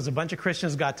was a bunch of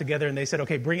Christians got together and they said,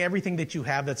 okay, bring everything that you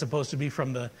have that's supposed to be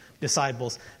from the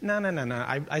disciples. No.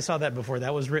 I saw that before.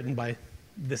 That was written by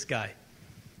this guy.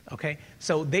 Okay?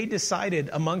 So they decided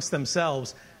amongst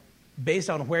themselves, based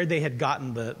on where they had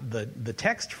gotten the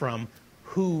text from,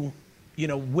 who,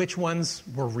 which ones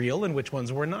were real and which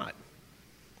ones were not.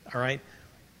 All right?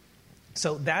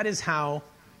 So that is how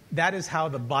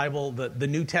the Bible, the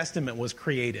New Testament was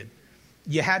created.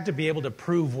 You had to be able to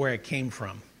prove where it came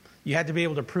from. You had to be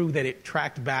able to prove that it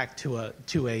tracked back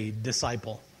to a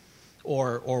disciple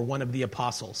or one of the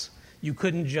apostles. You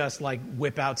couldn't just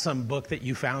whip out some book that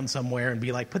you found somewhere and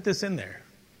be like, put this in there.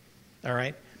 All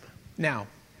right? Now,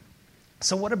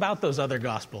 so what about those other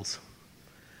gospels?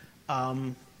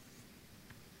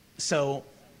 So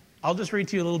I'll just read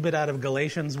to you a little bit out of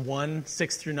Galatians 1,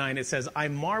 6 through 9. It says, I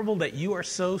marvel that you are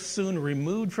so soon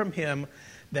removed from him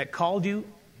that called you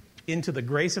into the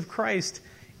grace of Christ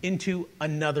into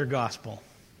another gospel.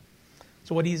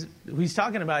 So what he's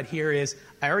talking about here is,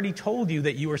 I already told you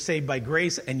that you were saved by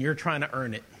grace and you're trying to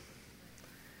earn it.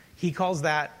 He calls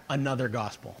that another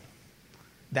gospel.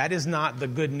 That is not the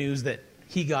good news that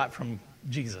he got from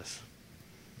Jesus.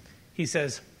 He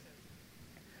says,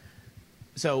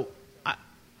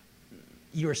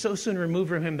 you are so soon removed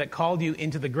from him that called you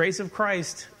into the grace of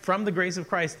Christ, from the grace of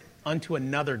Christ unto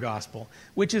another gospel,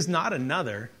 which is not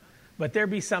another, but there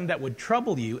be some that would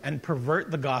trouble you and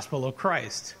pervert the gospel of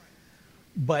Christ.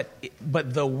 But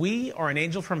though we or an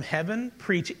angel from heaven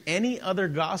preach any other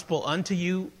gospel unto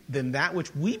you than that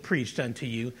which we preached unto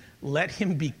you, let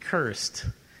him be cursed.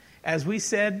 As we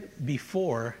said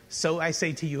before, so I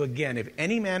say to you again, if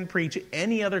any man preach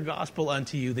any other gospel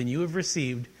unto you than you have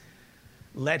received,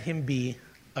 let him be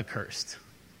accursed.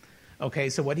 Okay,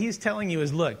 so what he's telling you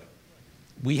is, look,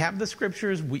 we have the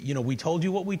scriptures. We told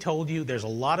you what we told you. There's a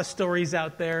lot of stories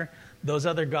out there. Those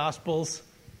other gospels,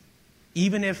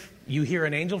 even if you hear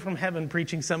an angel from heaven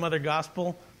preaching some other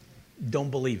gospel, don't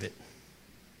believe it.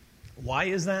 Why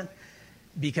is that?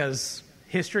 Because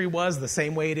history was the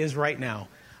same way it is right now.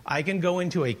 I can go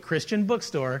into a Christian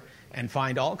bookstore and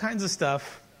find all kinds of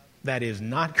stuff that is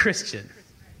not Christian.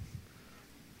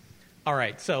 All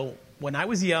right, so when I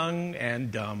was young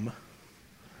and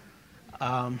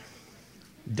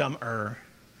dumber,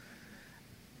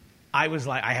 I was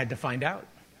like, I had to find out.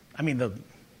 The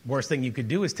worst thing you could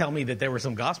do is tell me that there were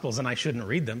some gospels and I shouldn't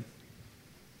read them.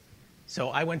 So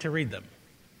I went to read them.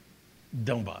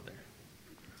 Don't bother.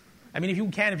 If you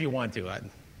can, if you want to,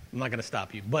 I'm not going to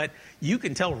stop you. But you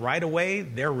can tell right away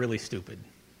they're really stupid.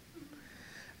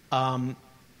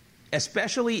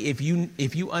 Especially if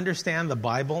you understand the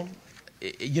Bible,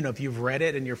 if you've read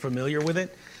it and you're familiar with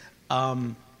it.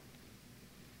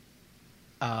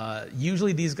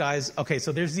 Usually these guys, okay,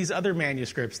 so there's these other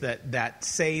manuscripts that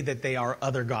say that they are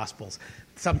other gospels.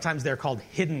 Sometimes they're called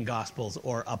hidden gospels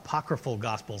or apocryphal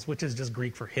gospels, which is just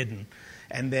Greek for hidden.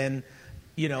 And then,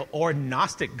 or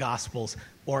Gnostic gospels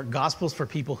or gospels for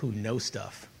people who know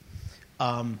stuff.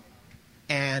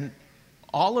 And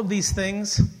all of these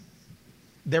things,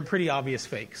 they're pretty obvious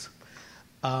fakes.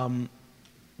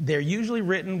 They're usually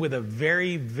written with a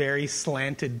very, very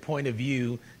slanted point of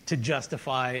view to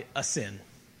justify a sin.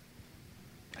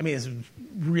 It's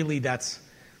really, that's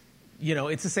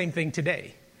it's the same thing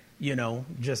today.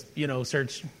 Just,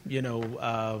 search,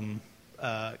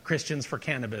 Christians for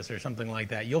cannabis or something like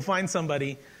that. You'll find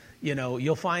somebody,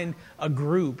 you'll find a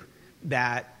group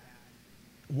that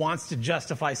wants to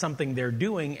justify something they're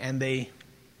doing, and they,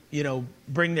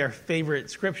 bring their favorite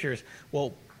scriptures.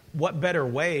 Well, what better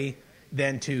way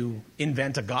than to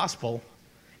invent a gospel?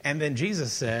 And then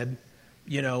Jesus said,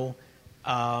 there's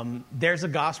a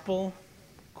gospel,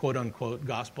 quote unquote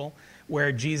gospel,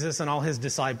 where Jesus and all his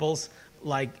disciples,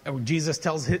 Jesus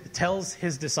tells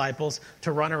his disciples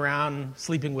to run around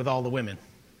sleeping with all the women.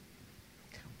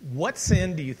 What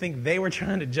sin do you think they were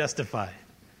trying to justify?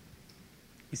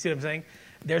 You see what I'm saying?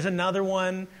 There's another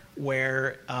one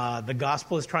where the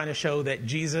gospel is trying to show that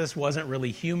Jesus wasn't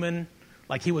really human.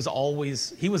 Like he was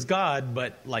God,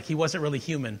 but like he wasn't really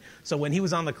human. So when he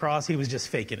was on the cross, he was just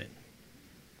faking it.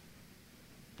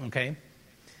 Okay?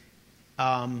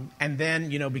 And then,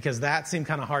 because that seemed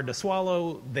kind of hard to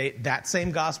swallow, that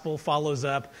same gospel follows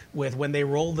up with when they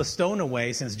roll the stone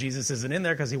away, since Jesus isn't in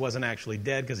there because he wasn't actually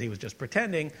dead, because he was just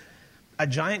pretending, a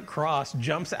giant cross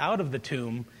jumps out of the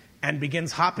tomb and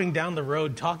begins hopping down the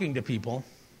road talking to people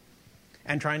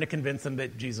and trying to convince them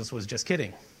that Jesus was just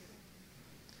kidding.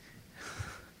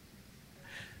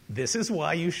 This is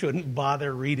why you shouldn't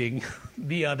bother reading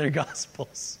the other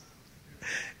gospels.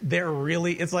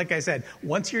 It's like I said,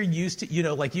 once you're used to,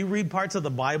 you read parts of the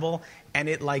Bible and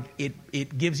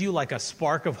it gives you like a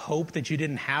spark of hope that you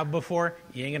didn't have before.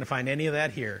 You ain't going to find any of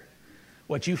that here.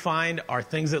 What you find are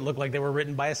things that look like they were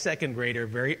written by a second grader,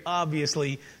 very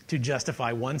obviously to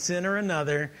justify one sin or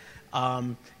another.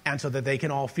 And so that they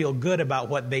can all feel good about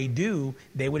what they do,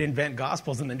 they would invent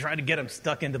gospels and then try to get them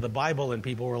stuck into the Bible. And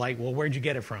people were like, well, where'd you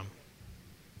get it from?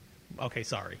 Okay,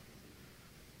 sorry.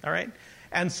 All right.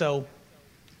 And so,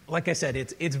 like I said,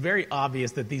 it's very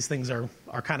obvious that these things are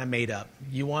kind of made up.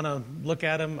 You want to look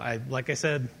at them, like I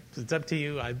said, it's up to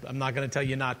you. I'm not going to tell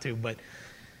you not to, but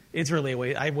it's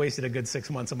really I've wasted a good 6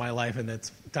 months of my life, and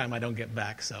it's time I don't get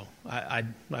back. So I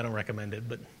don't recommend it,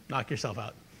 but knock yourself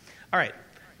out. All right,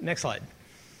 next slide.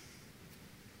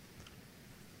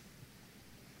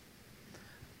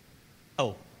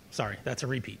 Oh, sorry, that's a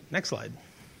repeat. Next slide.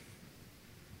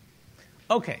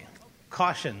 Okay,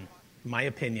 caution, my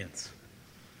opinions.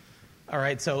 All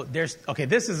right, so this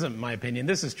isn't my opinion,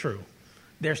 this is true.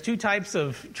 There's two types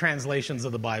of translations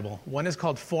of the Bible. One is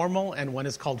called formal and one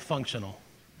is called functional.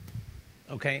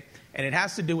 Okay? And it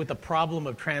has to do with the problem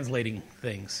of translating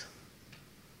things.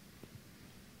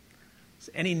 There's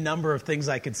any number of things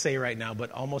I could say right now,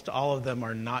 but almost all of them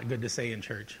are not good to say in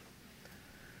church.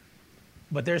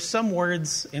 But there's some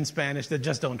words in Spanish that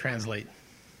just don't translate.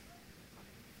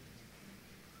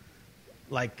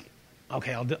 Like,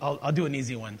 okay, I'll do an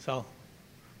easy one. So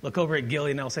look over at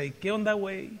Gilly and I'll say, "¿Qué onda,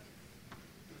 güey?"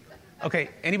 Okay,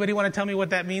 anybody want to tell me what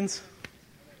that means?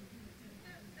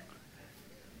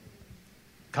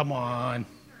 Come on.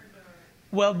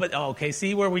 Well, but okay,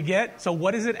 see where we get? So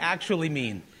what does it actually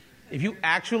mean? If you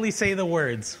actually say the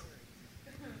words,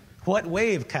 what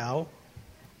wave, cow?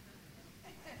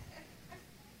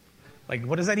 Like,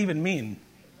 what does that even mean?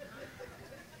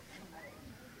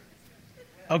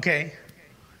 Okay.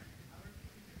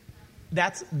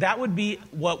 That would be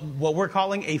what we're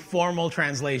calling a formal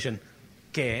translation.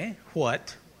 ¿Qué?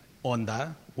 What?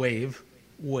 Onda? Wave?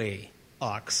 Way?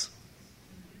 Ox?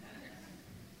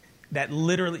 That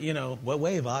literally, what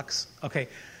wave, ox? Okay,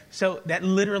 so that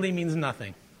literally means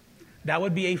nothing. That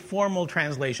would be a formal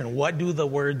translation. What do the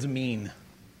words mean?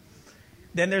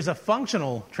 Then there's a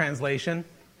functional translation.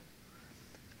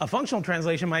 A functional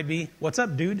translation might be, "What's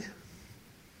up, dude?"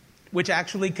 Which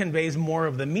actually conveys more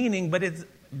of the meaning, but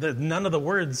none of the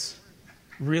words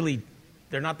really,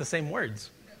 they're not the same words.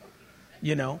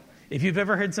 If you've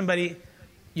ever heard somebody,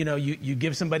 you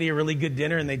give somebody a really good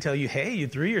dinner and they tell you, "Hey, you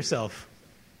threw yourself."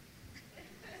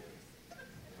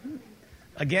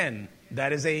 Again,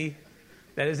 that is a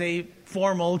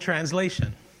formal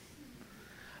translation.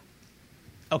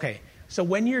 Okay, so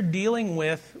when you're dealing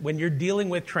with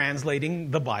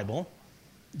translating the Bible,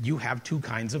 you have two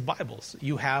kinds of Bibles.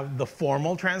 You have the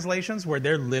formal translations where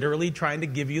they're literally trying to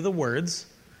give you the words,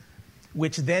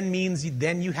 which then means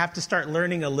you have to start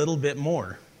learning a little bit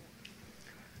more.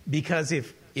 Because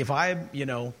if I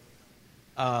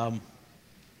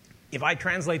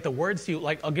translate the words to you,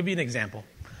 like, I'll give you an example.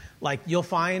 Like, you'll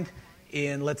find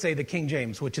in, let's say, the King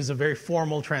James, which is a very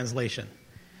formal translation,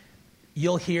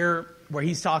 you'll hear where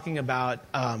he's talking about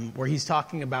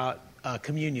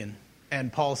communion,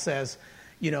 and Paul says,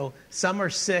 some are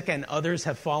sick and others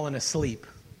have fallen asleep.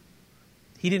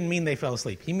 He didn't mean they fell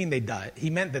asleep. He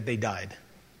meant that they died.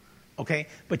 Okay?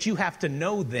 But you have to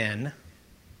know then,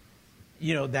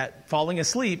 that falling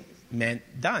asleep meant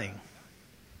dying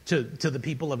to the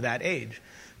people of that age.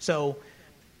 So,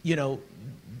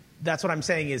 that's what I'm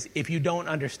saying is if you don't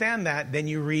understand that, then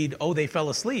you read, oh, they fell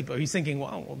asleep. Or he's thinking,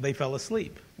 well, they fell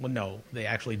asleep. Well, no, they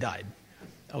actually died.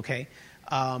 Okay?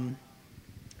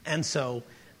 And so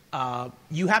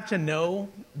you have to know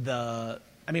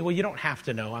you don't have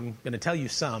to know. I'm going to tell you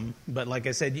some. But like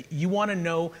I said, you want to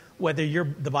know whether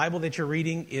the Bible that you're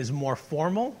reading is more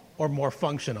formal or more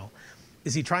functional.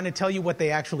 Is he trying to tell you what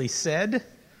they actually said?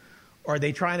 Or are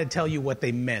they trying to tell you what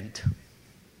they meant?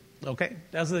 Okay?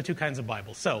 Those are the two kinds of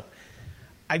Bibles. So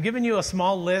I've given you a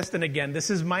small list. And again, this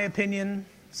is my opinion.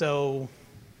 So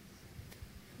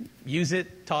use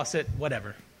it, toss it,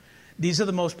 whatever. These are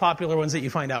the most popular ones that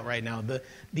you find out right now.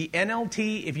 The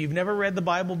NLT, if you've never read the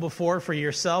Bible before for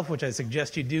yourself, which I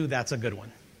suggest you do, that's a good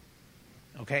one.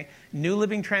 Okay? New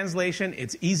Living Translation,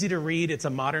 it's easy to read. It's a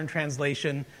modern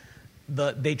translation.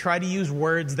 They try to use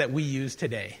words that we use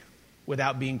today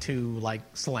without being too,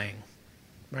 slang.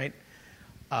 Right?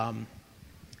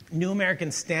 New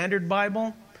American Standard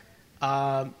Bible,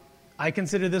 I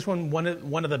consider this one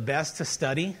of the best to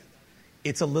study.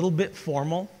 It's a little bit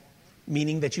formal,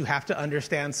 meaning that you have to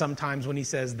understand sometimes when he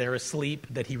says they're asleep,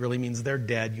 that he really means they're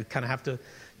dead. You kind of have to,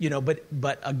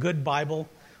 but a good Bible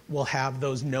will have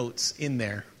those notes in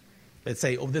there that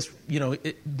say, oh, this,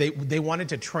 they wanted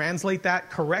to translate that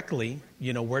correctly,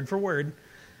 word for word,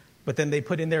 but then they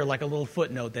put in there like a little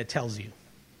footnote that tells you.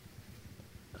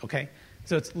 Okay?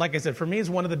 So it's, like I said, for me, it's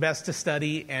one of the best to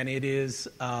study, and it is,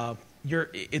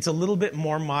 it's a little bit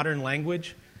more modern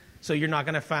language. So you're not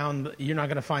going to find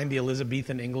the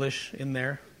Elizabethan English in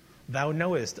there. Thou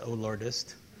knowest, O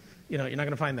Lordest. You're not going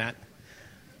to find that.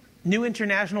 New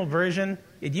International Version,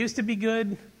 it used to be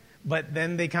good, but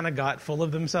then they kind of got full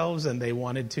of themselves and they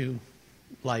wanted to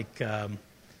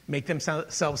make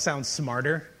themselves sound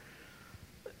smarter.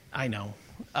 I know.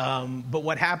 But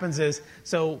what happens is,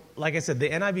 so like I said, the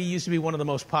NIV used to be one of the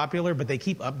most popular, but they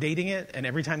keep updating it, and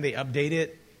every time they update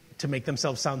it to make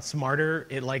themselves sound smarter,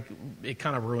 it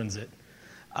kind of ruins it.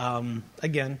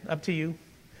 Again, up to you.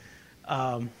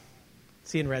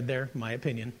 See in red there, my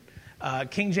opinion.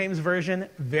 King James Version,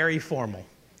 very formal.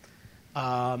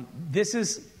 This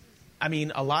is,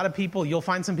 a lot of people, you'll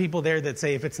find some people there that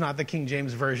say if it's not the King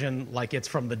James Version, it's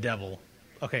from the devil.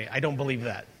 Okay, I don't believe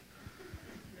that.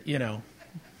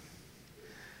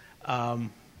 But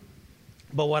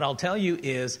what I'll tell you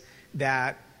is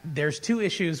that there's two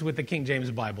issues with the King James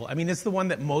Bible. It's the one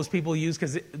that most people use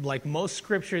because, like most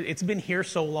scripture, it's been here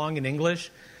so long in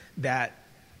English that,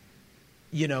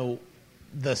 when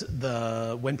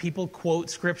people quote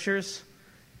scriptures,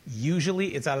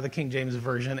 usually it's out of the King James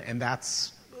Version, and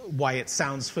that's why it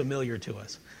sounds familiar to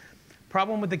us.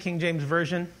 Problem with the King James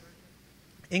Version,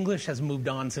 English has moved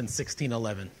on since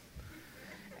 1611.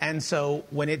 And so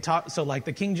when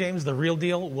the King James, the real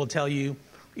deal, will tell you,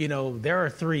 there are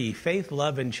three: faith,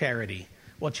 love, and charity.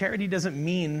 Well, charity doesn't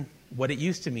mean what it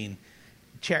used to mean.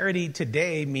 Charity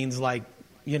today means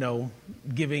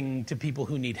giving to people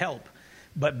who need help.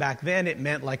 But back then it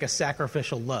meant like a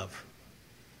sacrificial love.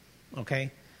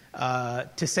 Okay?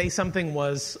 To say something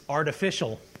was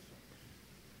artificial,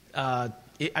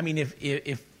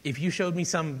 if you showed me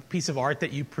some piece of art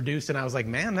that you produced and I was like,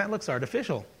 man, that looks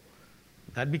artificial,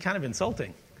 that'd be kind of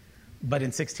insulting. But in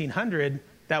 1600,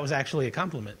 that was actually a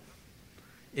compliment.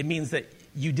 It means that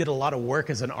you did a lot of work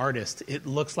as an artist. It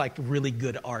looks like really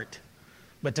good art.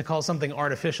 But to call something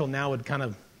artificial now would kind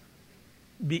of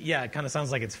it kind of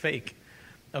sounds like it's fake.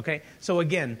 Okay? So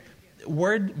again,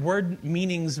 word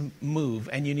meanings move,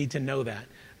 and you need to know that.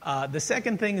 The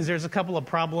second thing is there's a couple of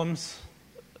problems.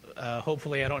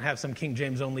 Hopefully I don't have some King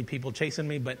James only people chasing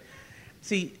me, but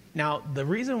see, now the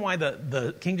reason why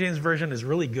the King James Version is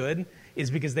really good is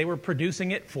because they were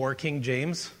producing it for King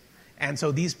James. And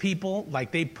so these people,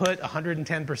 they put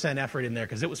 110% effort in there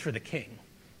because it was for the king.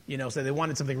 So they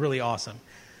wanted something really awesome.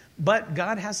 But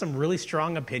God has some really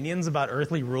strong opinions about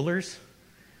earthly rulers.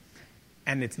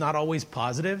 And it's not always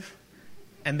positive.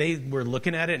 And they were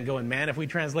looking at it and going, man, if we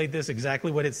translate this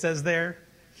exactly what it says there,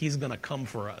 he's going to come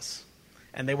for us.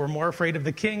 And they were more afraid of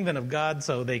the king than of God,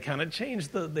 so they kind of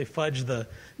they fudged the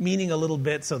meaning a little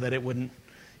bit so that it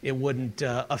wouldn't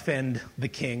offend the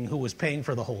king who was paying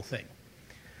for the whole thing.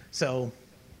 So,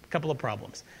 a couple of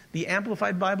problems. The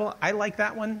Amplified Bible, I like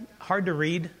that one. Hard to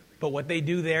read, but what they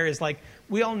do there is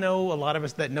we all know, a lot of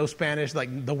us that know Spanish,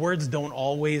 the words don't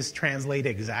always translate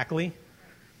exactly.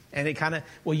 And it kind of,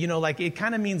 it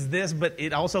kind of means this, but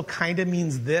it also kind of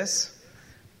means this.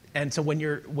 And so when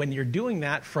you're doing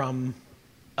that from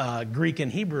Greek and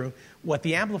Hebrew, what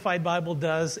the Amplified Bible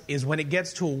does is when it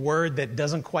gets to a word that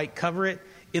doesn't quite cover it,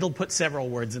 it'll put several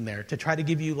words in there to try to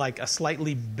give you like a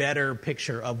slightly better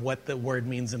picture of what the word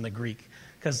means in the Greek,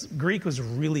 because Greek was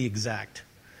really exact.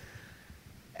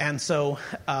 And so,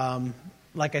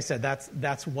 like I said,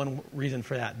 that's one reason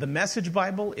for that. The Message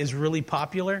Bible is really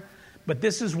popular, but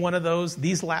this is one of those,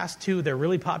 these last two, they're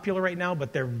really popular right now,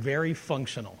 but they're very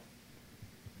functional.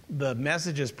 The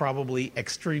Message is probably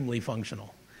extremely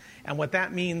functional. And what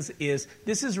that means is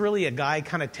this is really a guy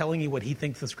kind of telling you what he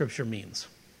thinks the Scripture means.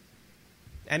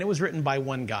 And it was written by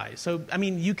one guy. So, I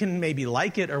mean, you can maybe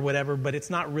like it or whatever, but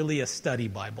it's not really a study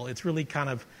Bible. It's really kind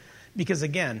of, because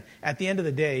again, at the end of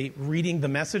the day, reading the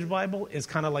Message Bible is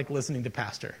kind of like listening to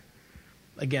pastor.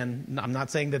 Again, I'm not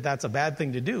saying that that's a bad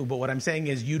thing to do, but what I'm saying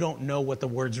is you don't know what the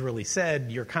words really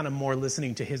said. You're kind of more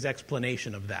listening to his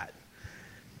explanation of that.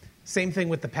 Same thing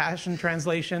with the Passion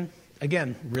Translation.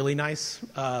 Again, really nice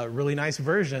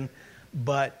version,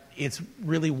 but it's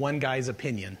really one guy's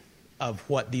opinion of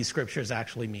what these scriptures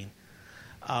actually mean.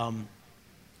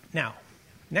 Now,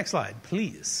 next slide,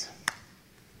 please.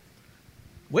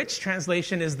 Which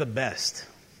translation is the best?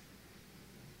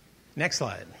 Next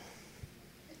slide.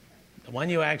 The one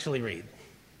you actually read.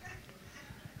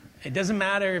 It doesn't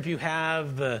matter if you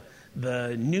have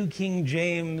the New King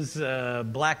James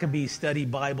Blackaby Study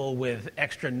Bible with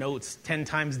extra notes, 10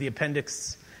 times the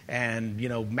appendix, and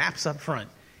maps up front.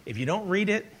 If you don't read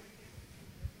it,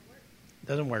 it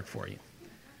doesn't work for you.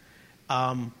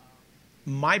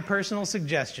 My personal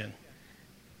suggestion,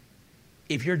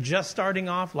 if you're just starting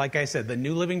off, like I said, the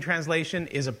New Living Translation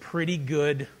is a pretty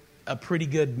good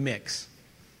mix.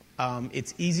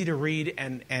 It's easy to read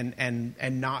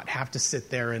and not have to sit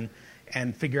there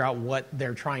and figure out what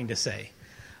they're trying to say.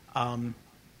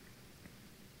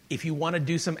 If you want to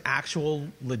do some actual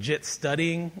legit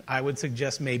studying, I would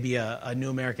suggest maybe a New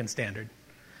American Standard.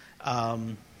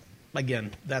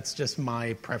 Again, that's just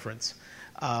my preference.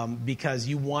 Because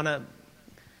you want to,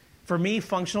 for me,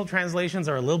 functional translations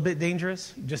are a little bit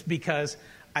dangerous just because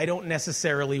I don't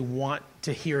necessarily want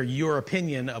to hear your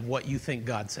opinion of what you think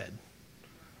God said.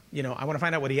 I want to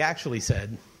find out what he actually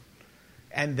said.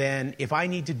 And then if I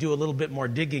need to do a little bit more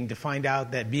digging to find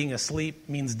out that being asleep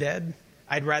means dead,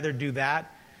 I'd rather do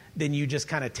that than you just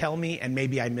kind of tell me and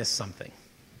maybe I missed something.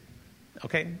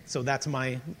 Okay? So that's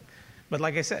but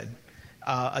like I said,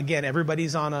 again,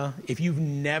 everybody's if you've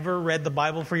never read the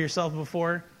Bible for yourself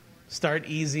before, start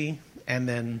easy and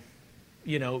then,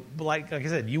 like I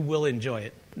said, you will enjoy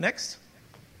it. Next.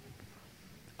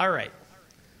 All right.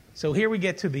 So here we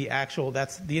get to the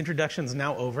the introduction's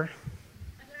now over.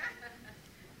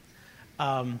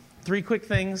 3 quick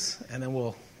things, and then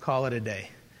we'll call it a day.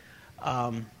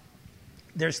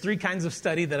 There's 3 kinds of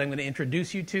study that I'm going to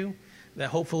introduce you to, that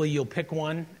hopefully you'll pick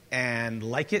one and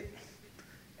like it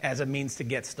as a means to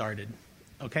get started.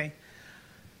 Okay?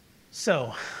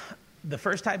 So, the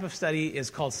first type of study is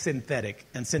called synthetic,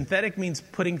 and synthetic means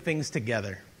putting things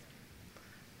together.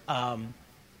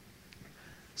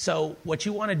 So what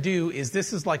you want to do is,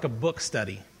 this is like a book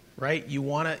study, right? You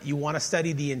want to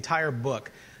study the entire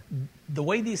book. The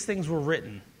way these things were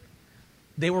written,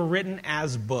 they were written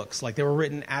as books, like they were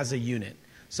written as a unit.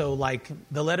 So like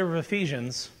the letter of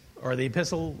Ephesians, or the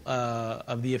epistle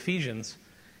of the Ephesians,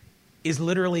 is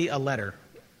literally a letter.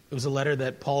 It was a letter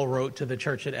that Paul wrote to the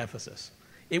church at Ephesus.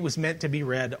 It was meant to be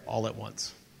read all at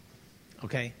once.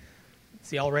 Okay?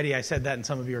 See, already I said that and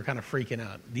some of you are kind of freaking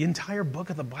out. The entire book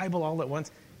of the Bible all at once,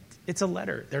 it's a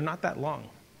letter. They're not that long,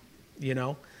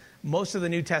 Most of the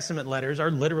New Testament letters are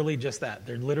literally just that.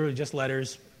 They're literally just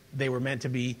letters. They were meant to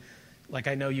be, like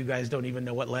I know you guys don't even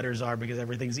know what letters are because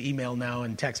everything's email now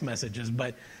and text messages.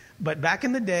 But back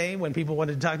in the day when people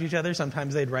wanted to talk to each other,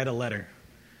 sometimes they'd write a letter.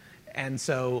 And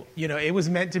so, it was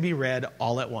meant to be read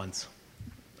all at once.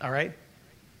 All right?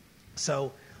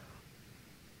 So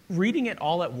reading it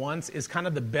all at once is kind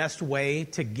of the best way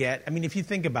to get, if you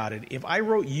think about it, if I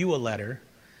wrote you a letter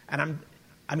and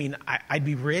I'd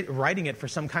be writing it for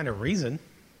some kind of reason,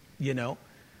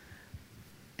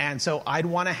 And so I'd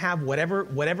want to have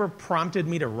whatever prompted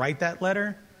me to write that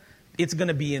letter, it's going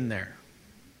to be in there,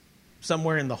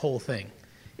 somewhere in the whole thing.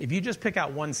 If you just pick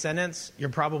out one sentence, you're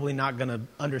probably not going to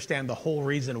understand the whole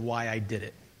reason why I did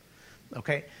it.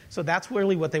 Okay? So that's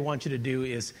really what they want you to do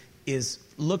is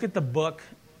look at the book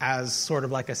as sort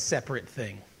of like a separate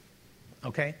thing.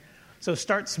 Okay? So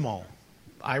start small.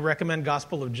 I recommend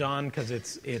Gospel of John because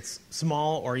it's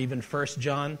small, or even 1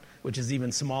 John, which is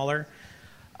even smaller.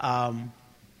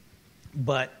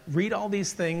 But read all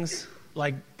these things,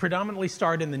 like predominantly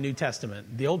start in the New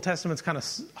Testament. The Old Testament's kind of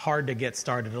hard to get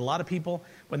started. A lot of people,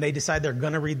 when they decide they're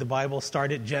going to read the Bible,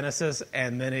 start at Genesis,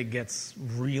 and then it gets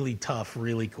really tough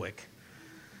really quick.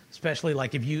 Especially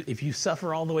like if you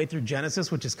suffer all the way through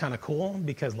Genesis, which is kind of cool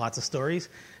because lots of stories,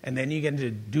 and then you get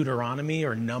into Deuteronomy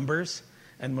or Numbers,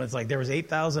 and it's like there was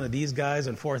 8,000 of these guys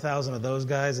and 4,000 of those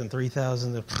guys and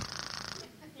 3,000 of...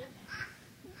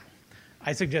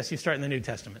 I suggest you start in the New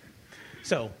Testament.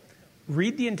 So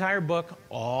read the entire book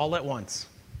all at once.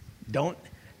 Don't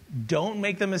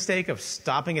make the mistake of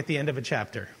stopping at the end of a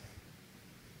chapter.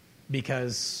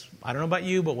 Because I don't know about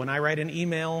you, but when I write an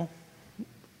email,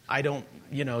 I don't,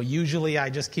 usually I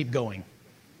just keep going.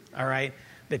 All right?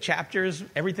 The chapters,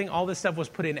 everything, all this stuff was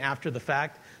put in after the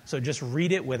fact. So just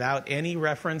read it without any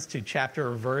reference to chapter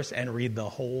or verse and read the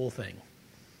whole thing.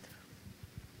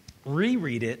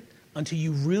 Reread it until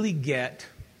you really get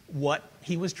what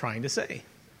he was trying to say.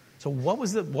 So what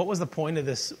was the point of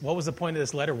this? What was the point of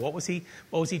this letter? What was he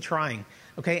trying?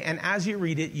 Okay, and as you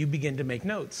read it, you begin to make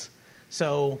notes.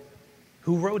 So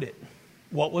who wrote it?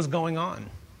 What was going on?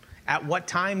 At what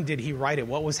time did he write it?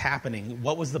 What was happening?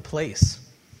 What was the place?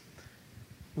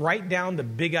 Write down the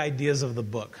big ideas of the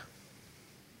book.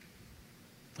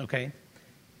 Okay?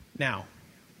 Now,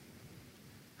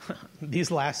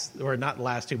 these last, or not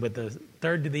last two, but the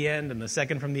third to the end and the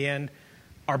second from the end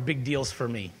are big deals for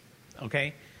me.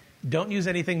 Okay? Don't use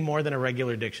anything more than a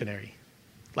regular dictionary.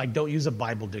 Like, don't use a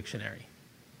Bible dictionary.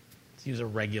 Let's use a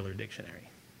regular dictionary.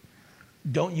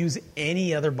 Don't use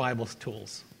any other Bible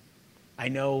tools. I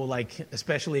know, like,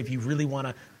 especially if you really want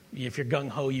to, if you're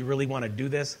gung-ho, you really want to do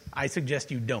this, I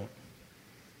suggest you don't.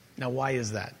 Now, why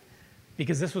is that?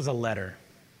 Because this was a letter.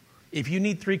 If you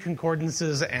need 3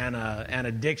 concordances and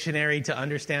a dictionary to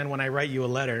understand when I write you a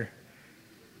letter,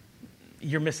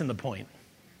 you're missing the point.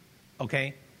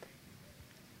 Okay?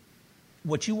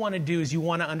 What you want to do is you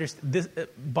want to understand this.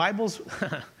 Bibles,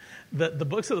 the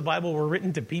books of the Bible were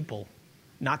written to people,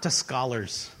 not to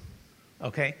scholars.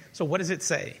 Okay? So what does it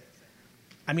say?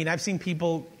 I mean, I've seen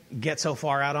people get so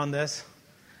far out on this.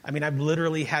 I mean, I've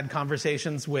literally had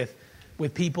conversations with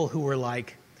people who were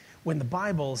like, when the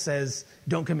Bible says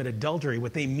don't commit adultery,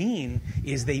 what they mean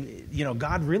is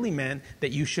God really meant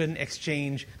that you shouldn't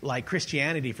exchange like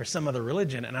Christianity for some other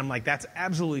religion. And I'm like, that's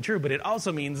absolutely true. But it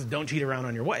also means don't cheat around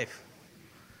on your wife.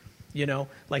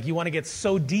 Like you want to get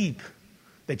so deep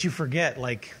that you forget,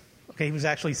 like, okay, he was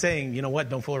actually saying, you know what,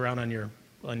 don't fool around on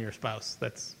your spouse.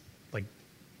 That's like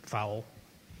foul.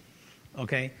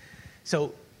 Okay?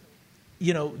 So,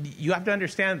 you have to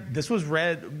understand this was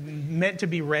meant to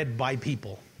be read by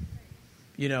people.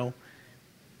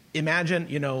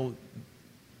 Imagine,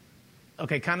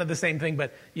 okay, kind of the same thing,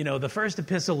 but, the first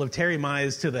epistle of Terry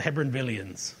Mize to the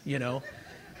Hebronvillians,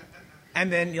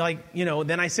 And then,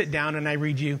 then I sit down and I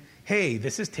read you, hey,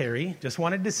 this is Terry. Just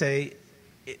wanted to say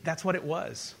that's what it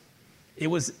was. It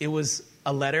was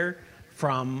a letter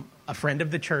from a friend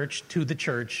of the church to the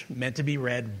church, meant to be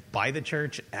read by the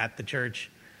church at the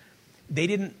church. They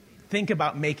didn't think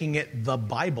about making it the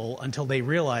Bible until they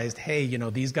realized, hey,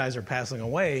 these guys are passing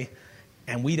away,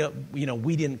 and we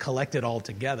didn't collect it all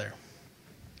together.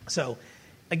 So,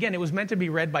 again, it was meant to be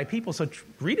read by people, so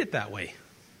read it that way,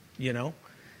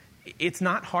 It's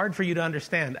not hard for you to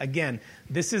understand. Again,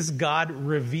 this is God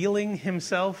revealing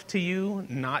himself to you,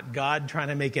 not God trying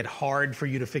to make it hard for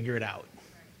you to figure it out.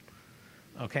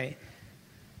 Okay?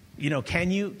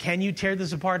 Can you tear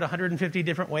this apart 150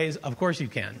 different ways? Of course you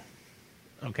can.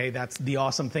 Okay? That's the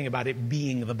awesome thing about it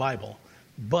being the Bible.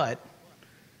 But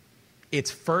its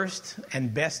first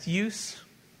and best use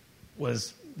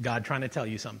was God trying to tell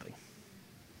you something.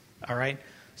 All right?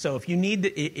 So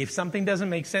if something doesn't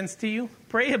make sense to you,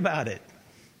 pray about it.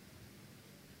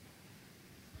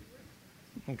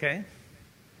 Okay?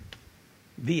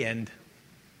 The end.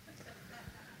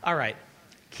 All right.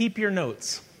 Keep your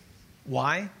notes.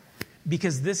 Why?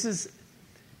 Because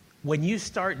when you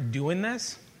start doing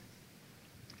this,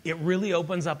 it really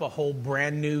opens up a whole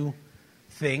brand new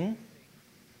thing.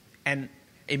 And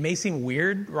it may seem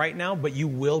weird right now, but you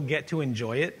will get to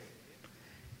enjoy it.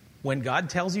 When God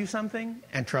tells you something,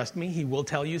 and trust me, he will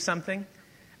tell you something.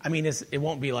 I mean, it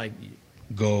won't be like,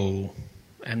 go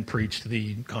and preach to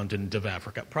the continent of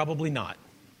Africa. Probably not.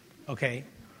 Okay?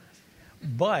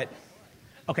 But,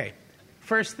 okay,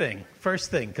 first thing,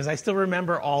 because I still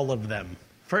remember all of them.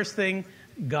 First thing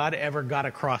God ever got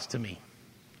across to me.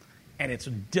 And it's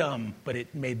dumb, but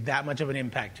it made that much of an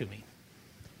impact to me.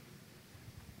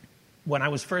 When I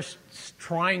was first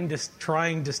trying to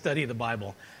study the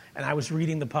Bible, and I was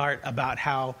reading the part about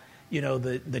how,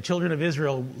 the children of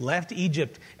Israel left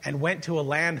Egypt and went to a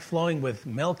land flowing with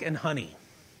milk and honey.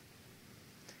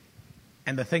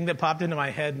 And the thing that popped into my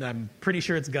head, and I'm pretty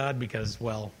sure it's God because,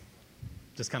 well,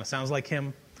 just kind of sounds like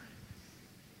him.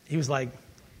 He was like,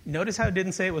 notice how it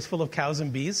didn't say it was full of cows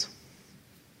and bees?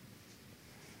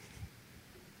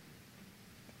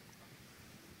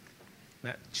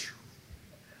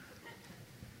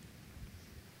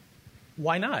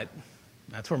 Why not?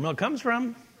 That's where milk comes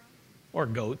from. Or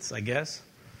goats, I guess.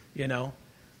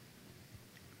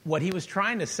 What he was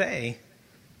trying to say,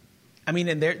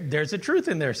 and there's a truth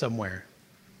in there somewhere.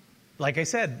 Like I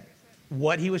said,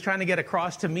 what he was trying to get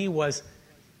across to me was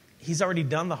he's already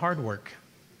done the hard work.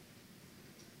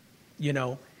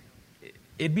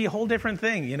 It'd be a whole different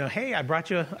thing. Hey, I brought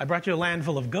you a land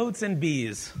full of goats and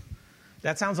bees.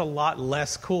 That sounds a lot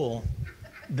less cool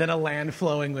than a land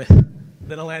flowing with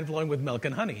milk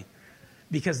and honey.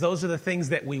 Because those are the things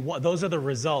that we want. Those are the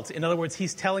results. In other words,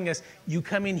 he's telling us, you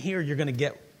come in here, you're going to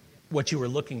get what you were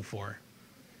looking for.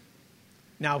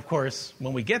 Now, of course,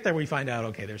 when we get there, we find out,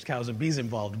 okay, there's cows and bees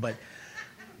involved. But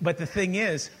the thing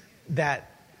is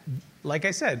that, like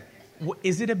I said,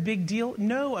 is it a big deal?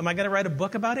 No. Am I going to write a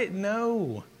book about it?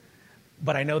 No.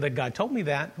 But I know that God told me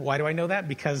that. Why do I know that?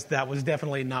 Because that was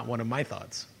definitely not one of my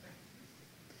thoughts.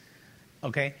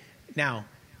 Okay? Now,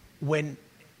 when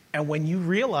you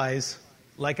realize,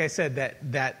 like I said,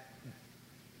 that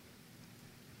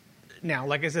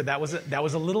was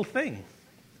a little thing.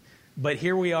 But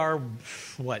here we are,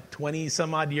 20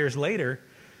 some odd years later,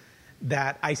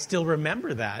 that I still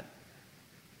remember that.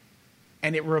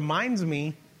 And it reminds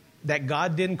me that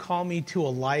God didn't call me to a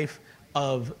life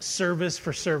of service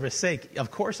for service sake. Of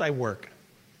course I work.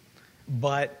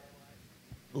 But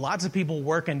lots of people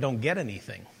work and don't get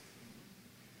anything.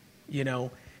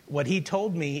 What he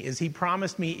told me is he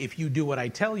promised me, if you do what I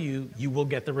tell you, you will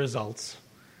get the results.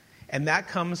 And that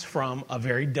comes from a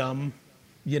very dumb,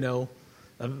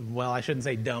 I shouldn't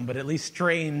say dumb, but at least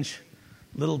strange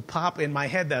little pop in my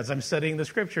head as I'm studying the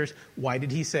scriptures. Why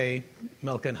did he say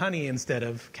milk and honey instead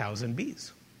of cows and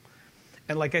bees?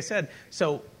 And like I said,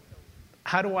 so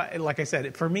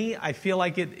for me, I feel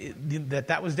like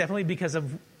that was definitely because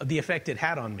of the effect it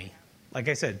had on me. Like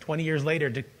I said, 20 years later,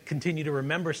 to continue to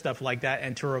remember stuff like that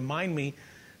and to remind me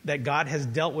that God has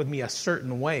dealt with me a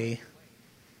certain way.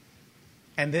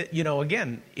 And that,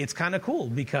 again, it's kind of cool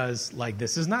because,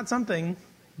 this is not something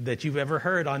that you've ever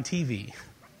heard on TV.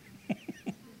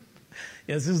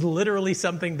 This is literally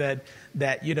something that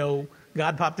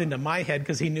God popped into my head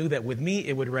because he knew that with me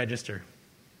it would register.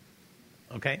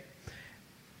 Okay?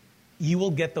 You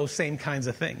will get those same kinds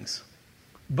of things,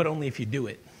 but only if you do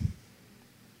it.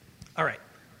 All right,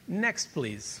 next,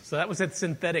 please. So that was a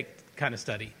synthetic kind of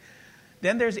study.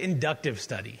 Then there's inductive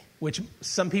study, which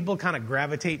some people kind of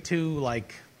gravitate to,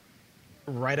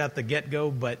 right out the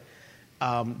get-go. But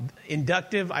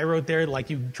inductive, I wrote there,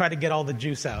 you try to get all the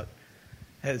juice out.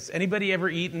 Has anybody ever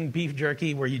eaten beef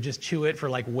jerky where you just chew it for,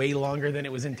 way longer than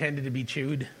it was intended to be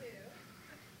chewed?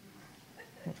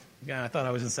 Yeah, I thought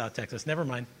I was in South Texas. Never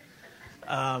mind.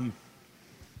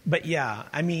 But yeah,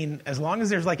 as long as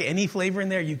there's any flavor in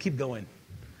there, you keep going.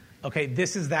 Okay,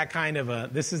 this is that kind of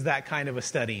a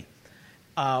study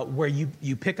where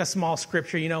you pick a small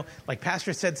scripture, like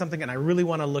Pastor said something, and I really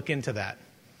want to look into that,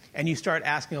 and you start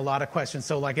asking a lot of questions.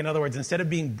 So, in other words, instead of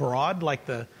being broad like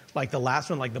the last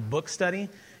one, like the book study,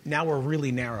 now we're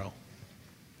really narrow.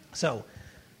 So,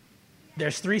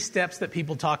 there's 3 steps that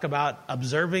people talk about: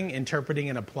 observing, interpreting,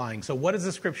 and applying. So, what does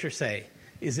the scripture say?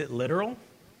 Is it literal?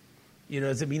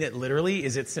 Does it mean it literally?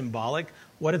 Is it symbolic?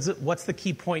 What's the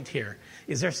key point here?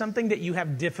 Is there something that you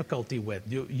have difficulty with?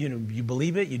 You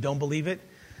believe it? You don't believe it?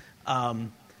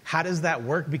 How does that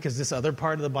work? Because this other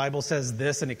part of the Bible says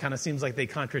this, and it kind of seems like they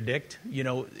contradict.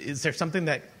 Is there something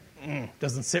that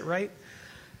doesn't sit right?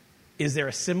 Is there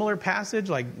a similar passage,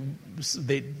 like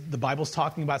the Bible's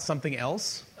talking about something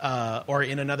else, or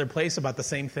in another place about the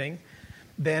same thing?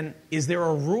 Then is there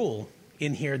a rule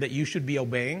in here that you should be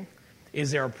obeying?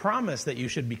 Is there a promise that you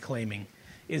should be claiming?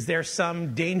 Is there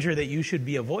some danger that you should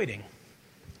be avoiding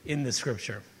in the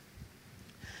scripture?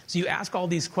 So you ask all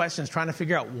these questions trying to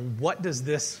figure out, what does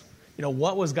this,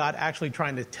 what was God actually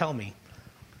trying to tell me?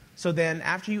 So then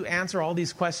after you answer all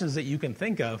these questions that you can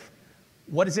think of,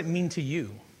 what does it mean to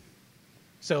you?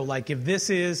 So if this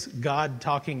is God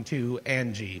talking to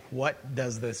Angie, what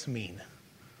does this mean?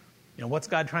 What's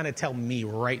God trying to tell me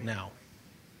right now?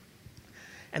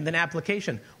 And then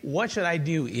application. What should I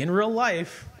do in real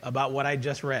life about what I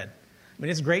just read?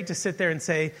 It's great to sit there and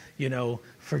say,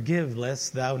 forgive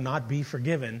lest thou not be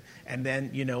forgiven. And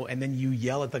then, and then you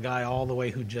yell at the guy all the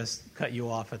way who just cut you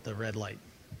off at the red light,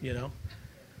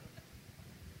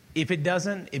 If it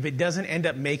doesn't end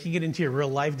up making it into your real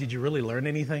life, did you really learn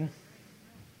anything?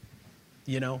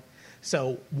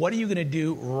 So what are you going to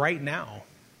do right now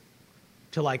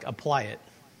to apply it?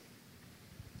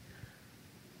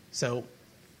 So,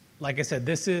 like I said,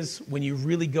 this is when you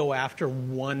really go after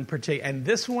one particular, and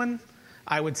this one,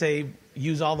 I would say,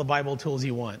 use all the Bible tools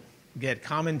you want. Get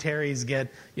commentaries,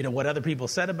 get, what other people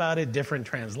said about it, different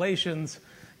translations,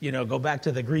 go back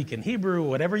to the Greek and Hebrew,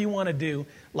 whatever you want to do.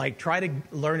 Like, try to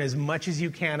learn as much as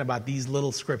you can about these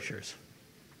little scriptures.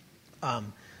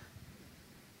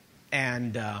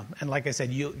 And like I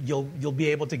said, you'll be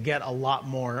able to get a lot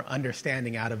more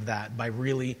understanding out of that by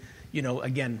really,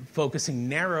 again, focusing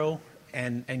narrow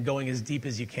and going as deep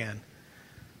as you can.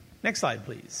 Next slide,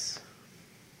 please.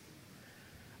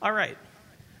 All right.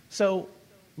 So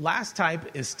last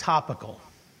type is topical.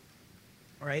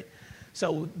 All right.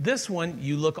 So this one,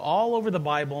 you look all over the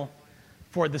Bible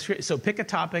for so pick a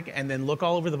topic and then look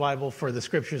all over the Bible for the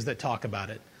scriptures that talk about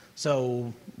it.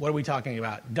 So what are we talking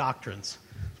about? Doctrines.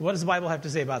 So what does the Bible have to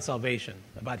say about salvation,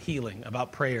 about healing,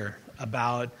 about prayer,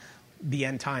 about the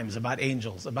end times, about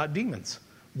angels, about demons?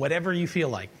 Whatever you feel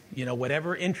like,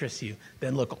 whatever interests you,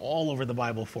 then look all over the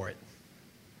Bible for it.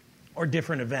 Or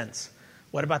different events.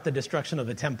 What about the destruction of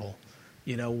the temple?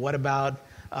 What about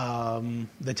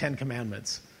the Ten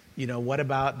Commandments? What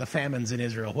about the famines in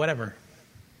Israel? Whatever.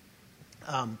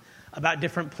 About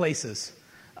different places,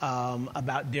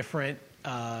 about different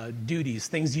duties,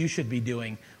 things you should be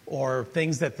doing, or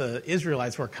things that the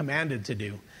Israelites were commanded to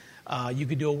do. You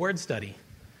could do a word study.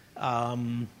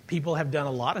 People have done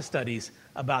a lot of studies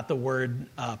about the word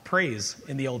praise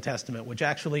in the Old Testament, which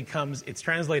actually it's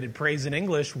translated praise in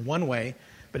English one way,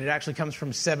 but it actually comes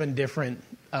from seven different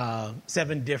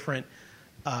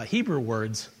Hebrew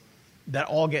words that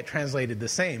all get translated the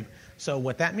same. So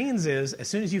what that means is, as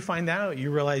soon as you find out,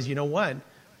 you realize, what?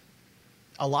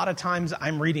 A lot of times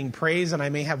I'm reading praise and I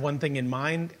may have one thing in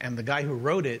mind, and the guy who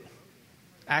wrote it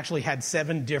actually had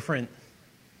 7 different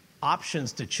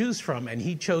options to choose from, and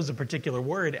he chose a particular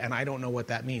word, and I don't know what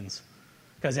that means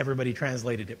because everybody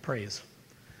translated it praise.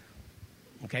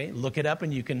 Okay, look it up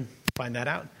and you can find that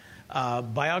out.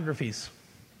 Biographies,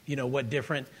 what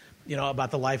different, about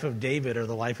the life of David or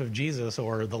the life of Jesus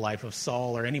or the life of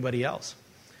Saul or anybody else.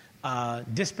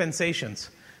 Dispensations.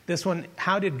 This one,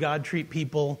 how did God treat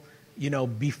people,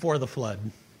 before the flood,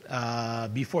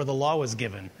 before the law was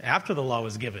given, after the law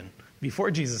was given, before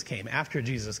Jesus came, after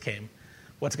Jesus came?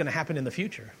 What's going to happen in the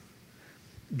future?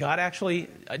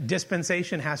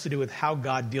 Dispensation has to do with how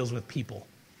God deals with people.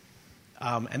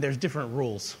 And there's different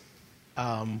rules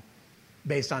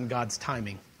based on God's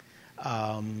timing.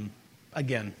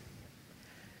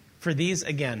 For these,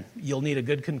 you'll need a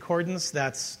good concordance.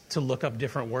 That's to look up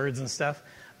different words and stuff.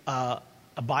 A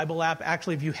Bible app.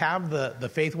 Actually, if you have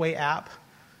the Faithway app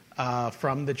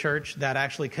from the church, that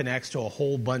actually connects to a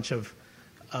whole bunch of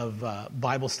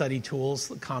Bible study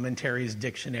tools, commentaries,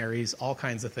 dictionaries, all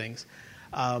kinds of things.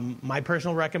 My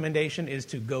personal recommendation is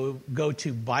to go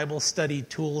to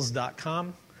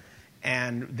BibleStudyTools.com,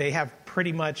 and they have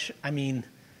pretty much,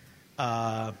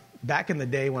 back in the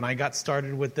day when I got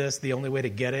started with this, the only way to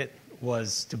get it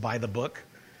was to buy the book.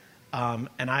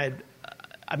 And I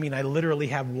literally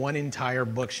have one entire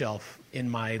bookshelf in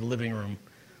my living room,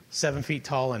 7 feet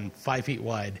tall and 5 feet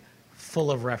wide,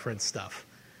 full of reference stuff,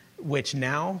 which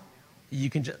now you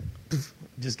can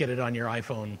just get it on your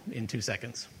iPhone in 2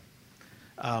 seconds.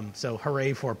 So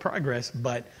hooray for progress,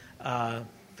 but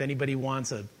if anybody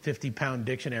wants a 50-pound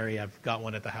dictionary, I've got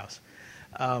one at the house.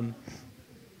 But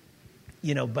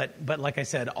like I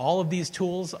said, all of these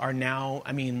tools are now,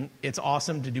 it's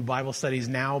awesome to do Bible studies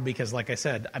now because, like I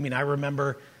said, I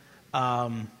remember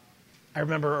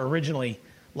originally,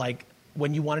 like,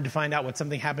 when you wanted to find out what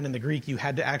something happened in the Greek, you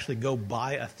had to actually go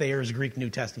buy a Thayer's Greek New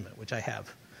Testament, which I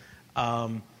have,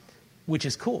 which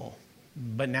is cool.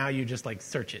 But now you just,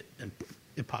 search it, and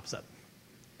it pops up,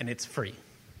 and it's free.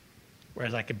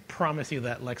 Whereas I could promise you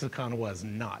that lexicon was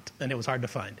not, and it was hard to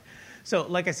find. So,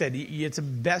 like I said, it's the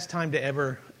best time to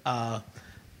ever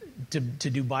to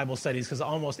do Bible studies because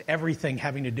almost everything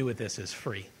having to do with this is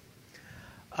free.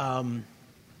 All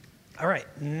right,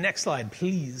 next slide,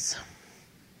 please.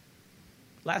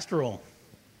 Last rule.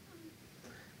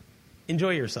 Enjoy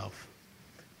yourself.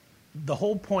 The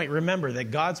whole point, remember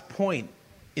that God's point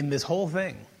in this whole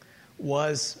thing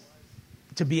was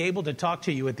to be able to talk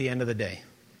to you at the end of the day.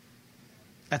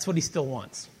 That's what he still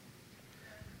wants.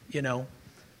 You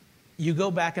go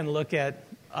back and look at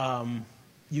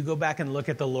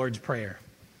the Lord's Prayer.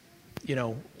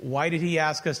 Why did he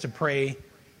ask us to pray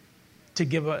to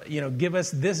give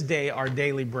us this day our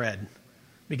daily bread?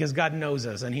 Because God knows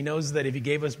us, and he knows that if he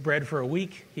gave us bread for a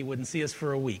week, he wouldn't see us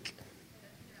for a week.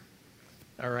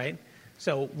 All right?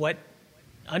 So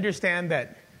understand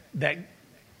that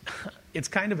it's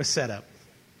kind of a setup.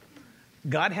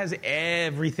 God has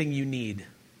everything you need,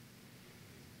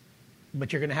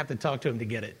 but you're going to have to talk to him to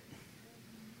get it.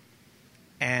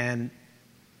 And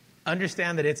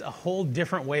understand that it's a whole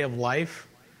different way of life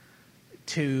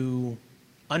to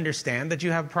understand that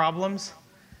you have problems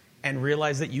and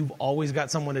realize that you've always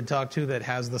got someone to talk to that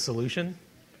has the solution.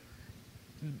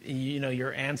 You know,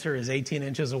 your answer is 18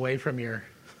 inches away from your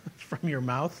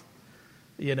mouth.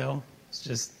 You know, it's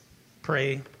just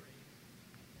pray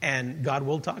and God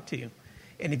will talk to you.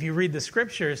 And if you read the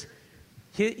scriptures,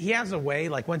 he has a way,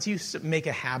 like once you make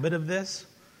a habit of this,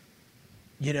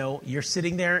 you know, you're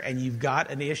sitting there and you've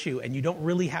got an issue and you don't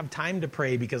really have time to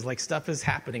pray because like stuff is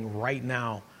happening right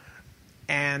now.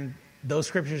 And those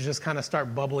scriptures just kind of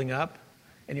start bubbling up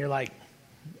and you're like,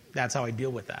 that's how I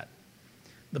deal with that.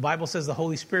 The Bible says the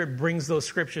Holy Spirit brings those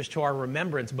scriptures to our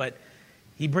remembrance, but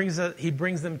he brings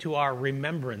them to our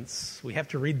remembrance. We have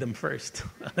to read them first.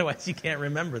 Otherwise you can't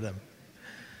remember them.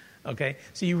 Okay?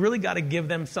 So you really got to give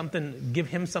him something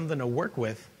to work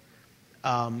with.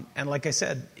 And like I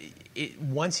said,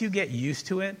 once you get used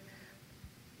to it,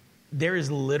 there is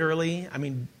literally, I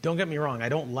mean, don't get me wrong, I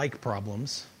don't like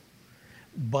problems,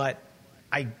 but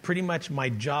my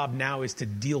job now is to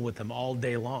deal with them all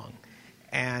day long.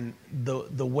 And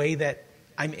the way that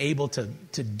I'm able to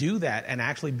do that and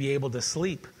actually be able to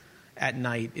sleep at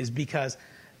night is because,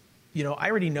 you know, I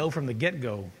already know from the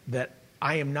get-go that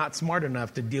I am not smart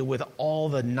enough to deal with all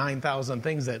the 9,000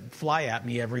 things that fly at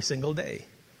me every single day.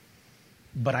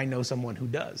 But I know someone who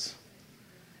does.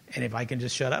 And if I can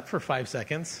just shut up for 5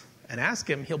 seconds and ask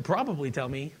him, he'll probably tell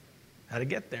me how to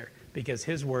get there, because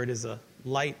his word is a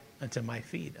light unto my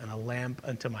feet and a lamp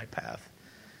unto my path.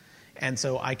 And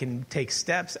so I can take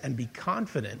steps and be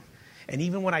confident. And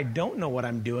even when I don't know what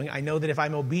I'm doing, I know that if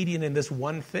I'm obedient in this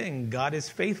one thing, God is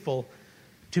faithful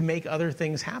to make other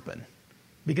things happen,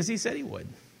 because he said he would.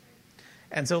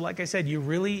 And so, like I said, you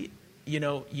really, you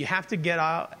know, you have to get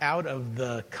out of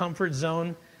the comfort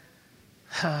zone.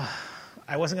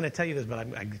 I wasn't going to tell you this, but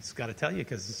I just got to tell you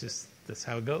because it's just, that's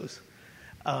how it goes.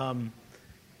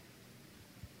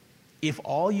 If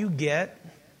all you get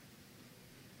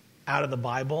out of the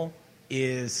Bible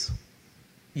is,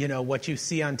 you know, what you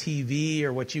see on TV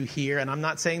or what you hear, and I'm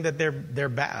not saying that they're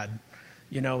bad,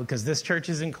 you know, because this church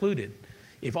is included.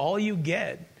 If all you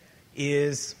get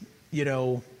is, you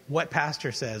know, what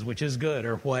pastor says, which is good,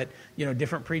 or what, you know,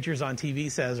 different preachers on TV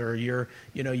says, or your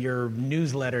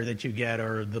newsletter that you get,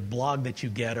 or the blog that you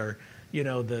get, or, you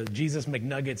know, the Jesus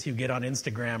McNuggets you get on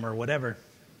Instagram or whatever.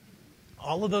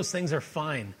 All of those things are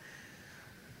fine.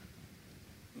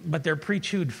 But they're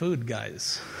pre-chewed food,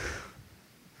 guys.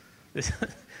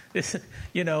 This,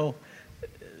 you know,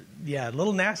 yeah, a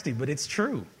little nasty, but it's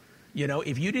true. You know,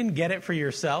 if you didn't get it for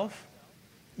yourself,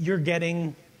 you're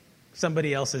getting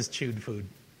somebody else's chewed food.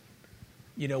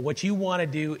 You know, what you want to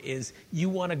do is you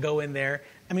want to go in there.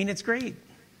 I mean, it's great.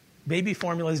 Baby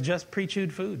formula is just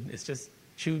pre-chewed food. It's just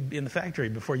chewed in the factory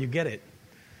before you get it.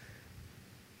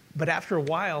 But after a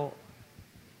while,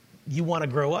 you want to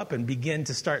grow up and begin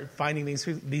to start finding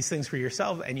these things for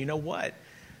yourself. And you know what?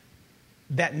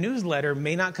 That newsletter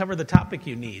may not cover the topic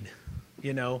you need.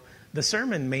 You know, the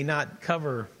sermon may not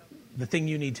cover the thing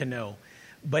you need to know.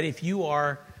 But if you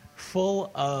are full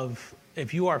of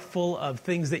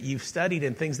things that you've studied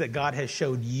and things that God has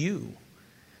showed you,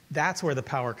 that's where the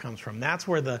power comes from. That's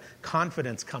where the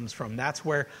confidence comes from. That's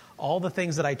where all the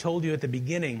things that I told you at the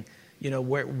beginning, you know,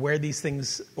 where these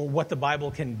things, or what the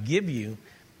Bible can give you,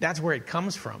 that's where it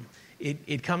comes from.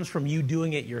 It comes from you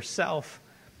doing it yourself.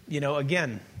 You know,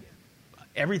 again,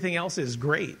 everything else is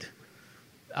great.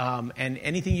 And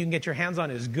anything you can get your hands on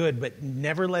is good, but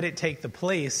never let it take the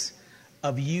place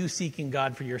of you seeking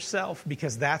God for yourself,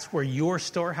 because that's where your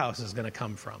storehouse is going to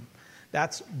come from.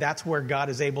 That's where God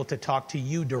is able to talk to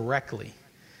you directly.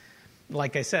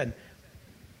 Like I said,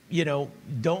 you know,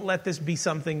 don't let this be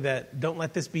something that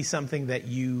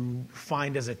you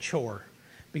find as a chore.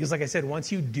 Because like I said,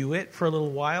 once you do it for a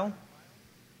little while,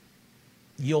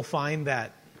 you'll find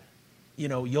that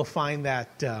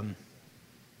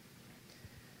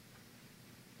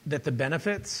that the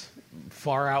benefits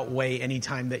far outweigh any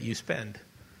time that you spend.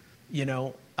 You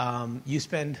know, you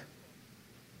spend,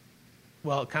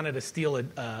 well, kind of to steal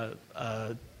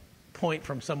a point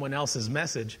from someone else's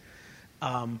message.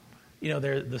 You know,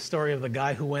 the story of the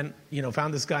guy who went, you know,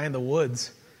 found this guy in the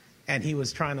woods, and he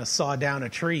was trying to saw down a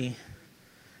tree.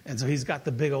 And so he's got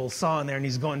the big old saw in there, and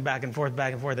he's going back and forth,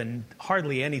 and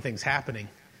hardly anything's happening.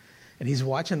 And he's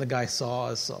watching the guy saw,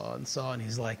 and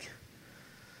he's like,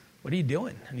 "What are you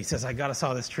doing?" And he says, "I got to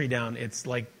saw this tree down. It's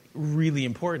like really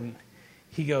important."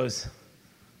 He goes,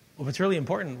 "Well, if it's really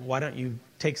important, why don't you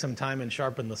take some time and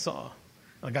sharpen the saw?"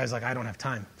 And the guy's like, "I don't have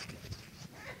time."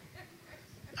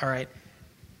 All right.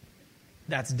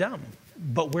 That's dumb.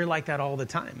 But we're like that all the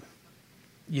time.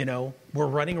 You know, we're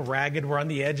running ragged. We're on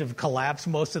the edge of collapse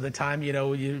most of the time. You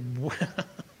know,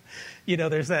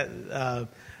 there's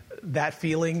that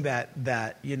feeling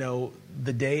that you know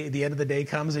the end of the day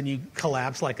comes and you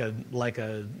collapse like a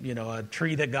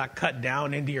tree that got cut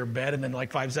down into your bed, and then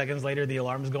like 5 seconds later the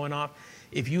alarm's going off.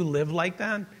 If you live like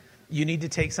that, you need to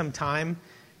take some time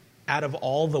out of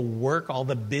all the work, all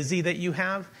the busy that you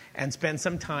have, and spend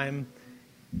some time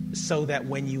so that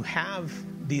when you have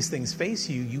these things face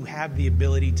you, you have the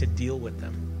ability to deal with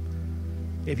them.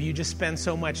 If you just spend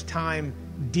so much time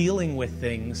dealing with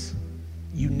things,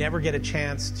 you never get a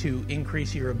chance to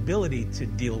increase your ability to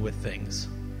deal with things.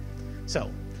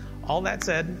 So, all that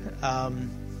said,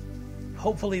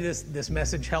 hopefully this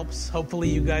message helps. Hopefully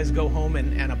you guys go home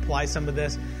and apply some of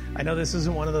this. I know this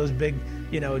isn't one of those big,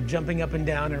 jumping up and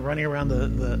down and running around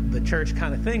the church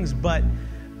kind of things, but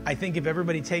I think if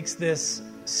everybody takes this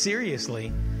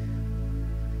seriously,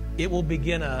 it will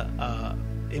begin a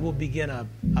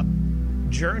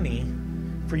journey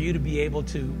for you to be able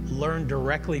to learn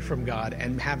directly from God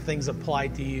and have things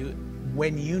applied to you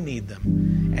when you need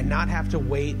them, and not have to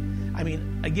wait. I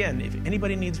mean, again, if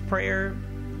anybody needs prayer,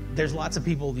 there's lots of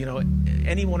people,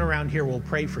 anyone around here will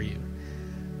pray for you.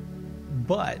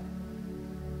 But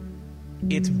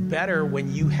it's better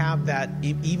when you have that,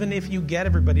 even if you get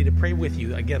everybody to pray with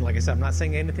you. Again, like I said, I'm not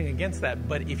saying anything against that,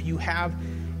 but if you have,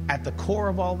 at the core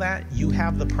of all that, you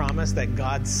have the promise that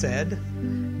God said,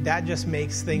 that just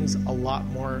makes things a lot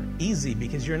more easy,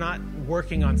 because you're not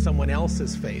working on someone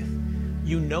else's faith.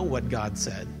 You know what God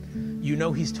said. You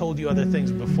know He's told you other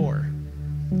things before.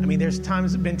 I mean, there's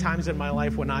been times in my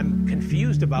life when I'm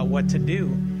confused about what to do,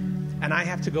 and I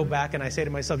have to go back and I say to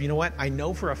myself, you know what? I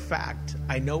know for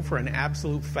an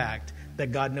absolute fact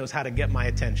that God knows how to get my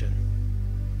attention.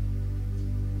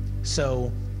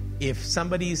 So if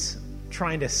somebody's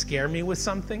trying to scare me with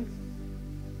something,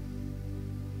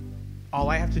 all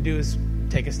I have to do is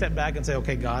take a step back and say,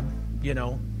 okay, God,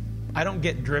 I don't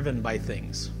get driven by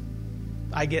things.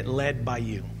 I get led by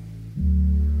you.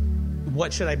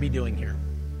 What should I be doing here?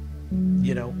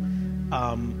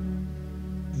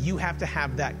 You have to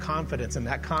have that confidence, and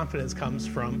that confidence comes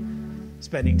from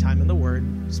spending time in the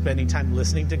Word, spending time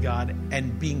listening to God,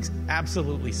 and being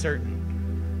absolutely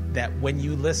certain that when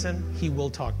you listen, He will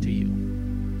talk to you.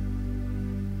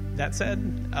 That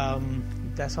said,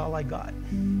 that's all I got.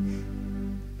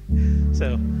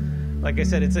 So, like I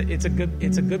said, it's a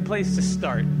good place to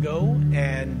start. Go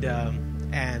and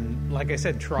like I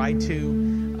said, try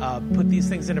to put these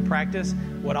things into practice.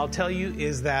 What I'll tell you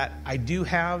is that I do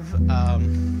have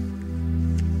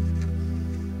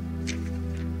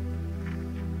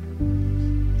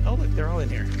oh, look, they're all in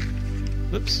here.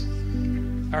 Oops.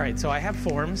 All right, so I have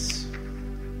forms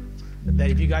that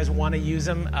if you guys want to use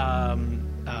them,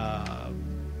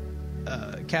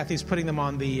 Kathy's putting them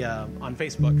on the on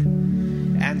Facebook,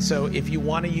 and so if you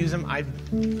want to use them,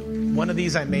 one of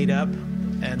these I made up,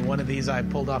 and one of these I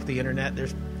pulled off the internet.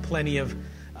 There's plenty of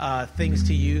things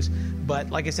to use, but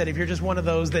like I said, if you're just one of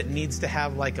those that needs to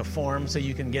have like a form so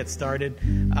you can get started,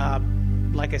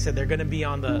 like I said, they're going to be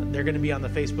on the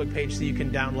Facebook page, so you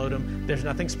can download them. There's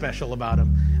nothing special about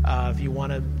them. If you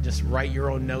want to just write your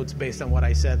own notes based on what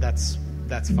I said, that's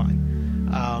fine.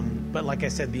 But like I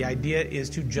said, the idea is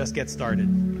to just get started.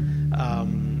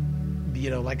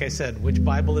 Like I said, which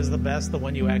Bible is the best? The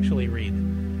one you actually read.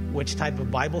 Which type of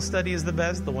Bible study is the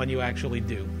best? The one you actually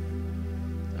do.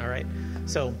 All right.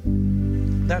 So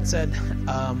that said,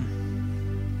 I'm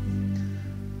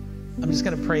just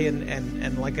going to pray,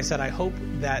 and like I said, I hope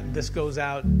that this goes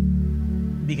out,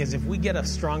 because if we get a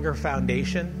stronger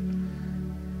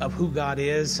foundation of who God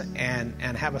is and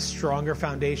have a stronger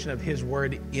foundation of His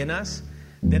Word in us,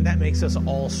 then that makes us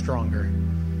all stronger.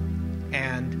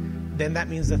 And then that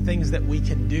means the things that we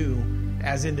can do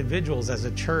as individuals, as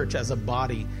a church, as a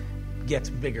body, gets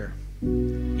bigger.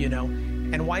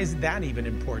 And why is that even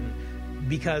important?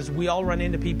 Because we all run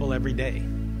into people every day.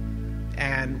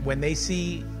 And when they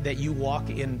see that you walk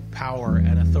in power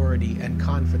and authority and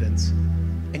confidence,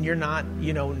 and you're not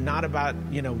about,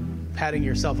 patting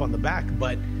yourself on the back,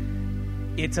 but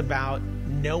it's about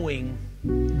knowing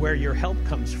where your help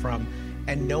comes from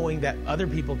and knowing that other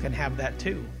people can have that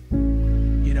too.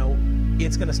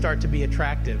 It's going to start to be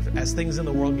attractive as things in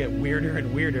the world get weirder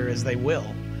and weirder, as they will.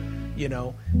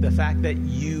 The fact that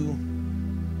you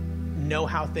know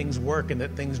how things work and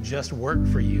that things just work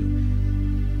for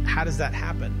you. How does that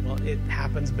happen? Well, it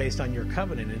happens based on your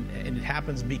covenant, and it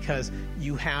happens because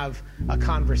you have a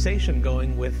conversation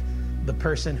going with the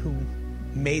person who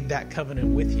made that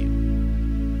covenant with you.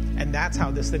 And that's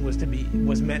how this thing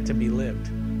was meant to be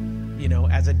lived,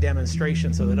 as a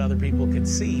demonstration, so that other people could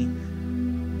see,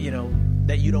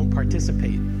 that you don't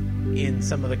participate in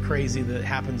some of the crazy that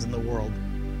happens in the world.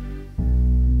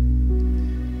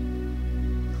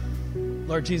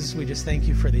 Lord Jesus, we just thank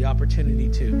you for the opportunity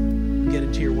to get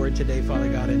into your word today,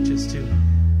 Father God, and just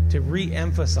to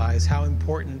re-emphasize how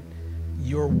important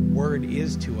your word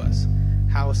is to us,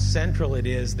 how central it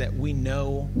is that we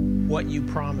know what you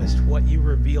promised, what you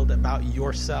revealed about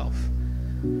yourself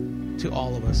to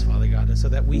all of us, Father God. And so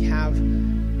that we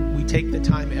take the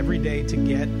time every day to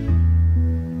get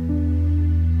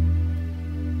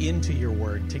into your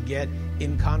word, to get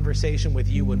in conversation with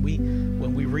you. When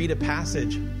we read a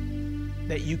passage,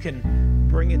 that you can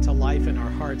bring it to life in our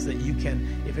hearts, that you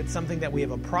can, if it's something that we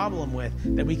have a problem with,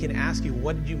 that we can ask you,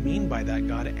 what did you mean by that,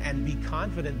 God? And be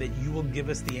confident that you will give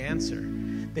us the answer,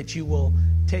 that you will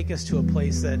take us to a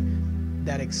place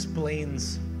that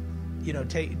explains,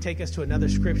 take us to another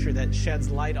scripture that sheds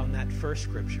light on that first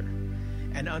scripture,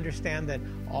 and understand that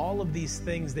all of these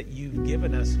things that you've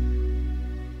given us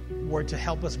were to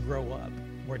help us grow up,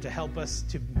 were to help us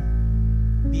to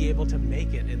be able to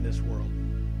make it in this world.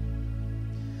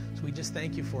 We just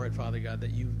thank you for it, Father God,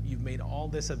 that you've made all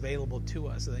this available to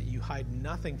us, and that you hide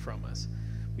nothing from us.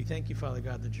 We thank you, Father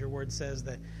God, that your word says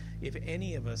that if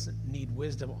any of us need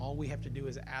wisdom, all we have to do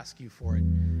is ask you for it,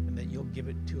 and that you'll give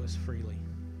it to us freely.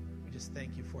 We just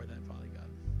thank you for that, Father God.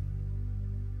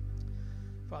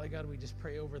 Father God, we just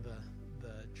pray over the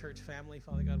church family.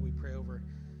 Father God, we pray over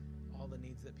all the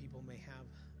needs that people may have.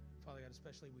 Father God,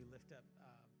 especially we lift up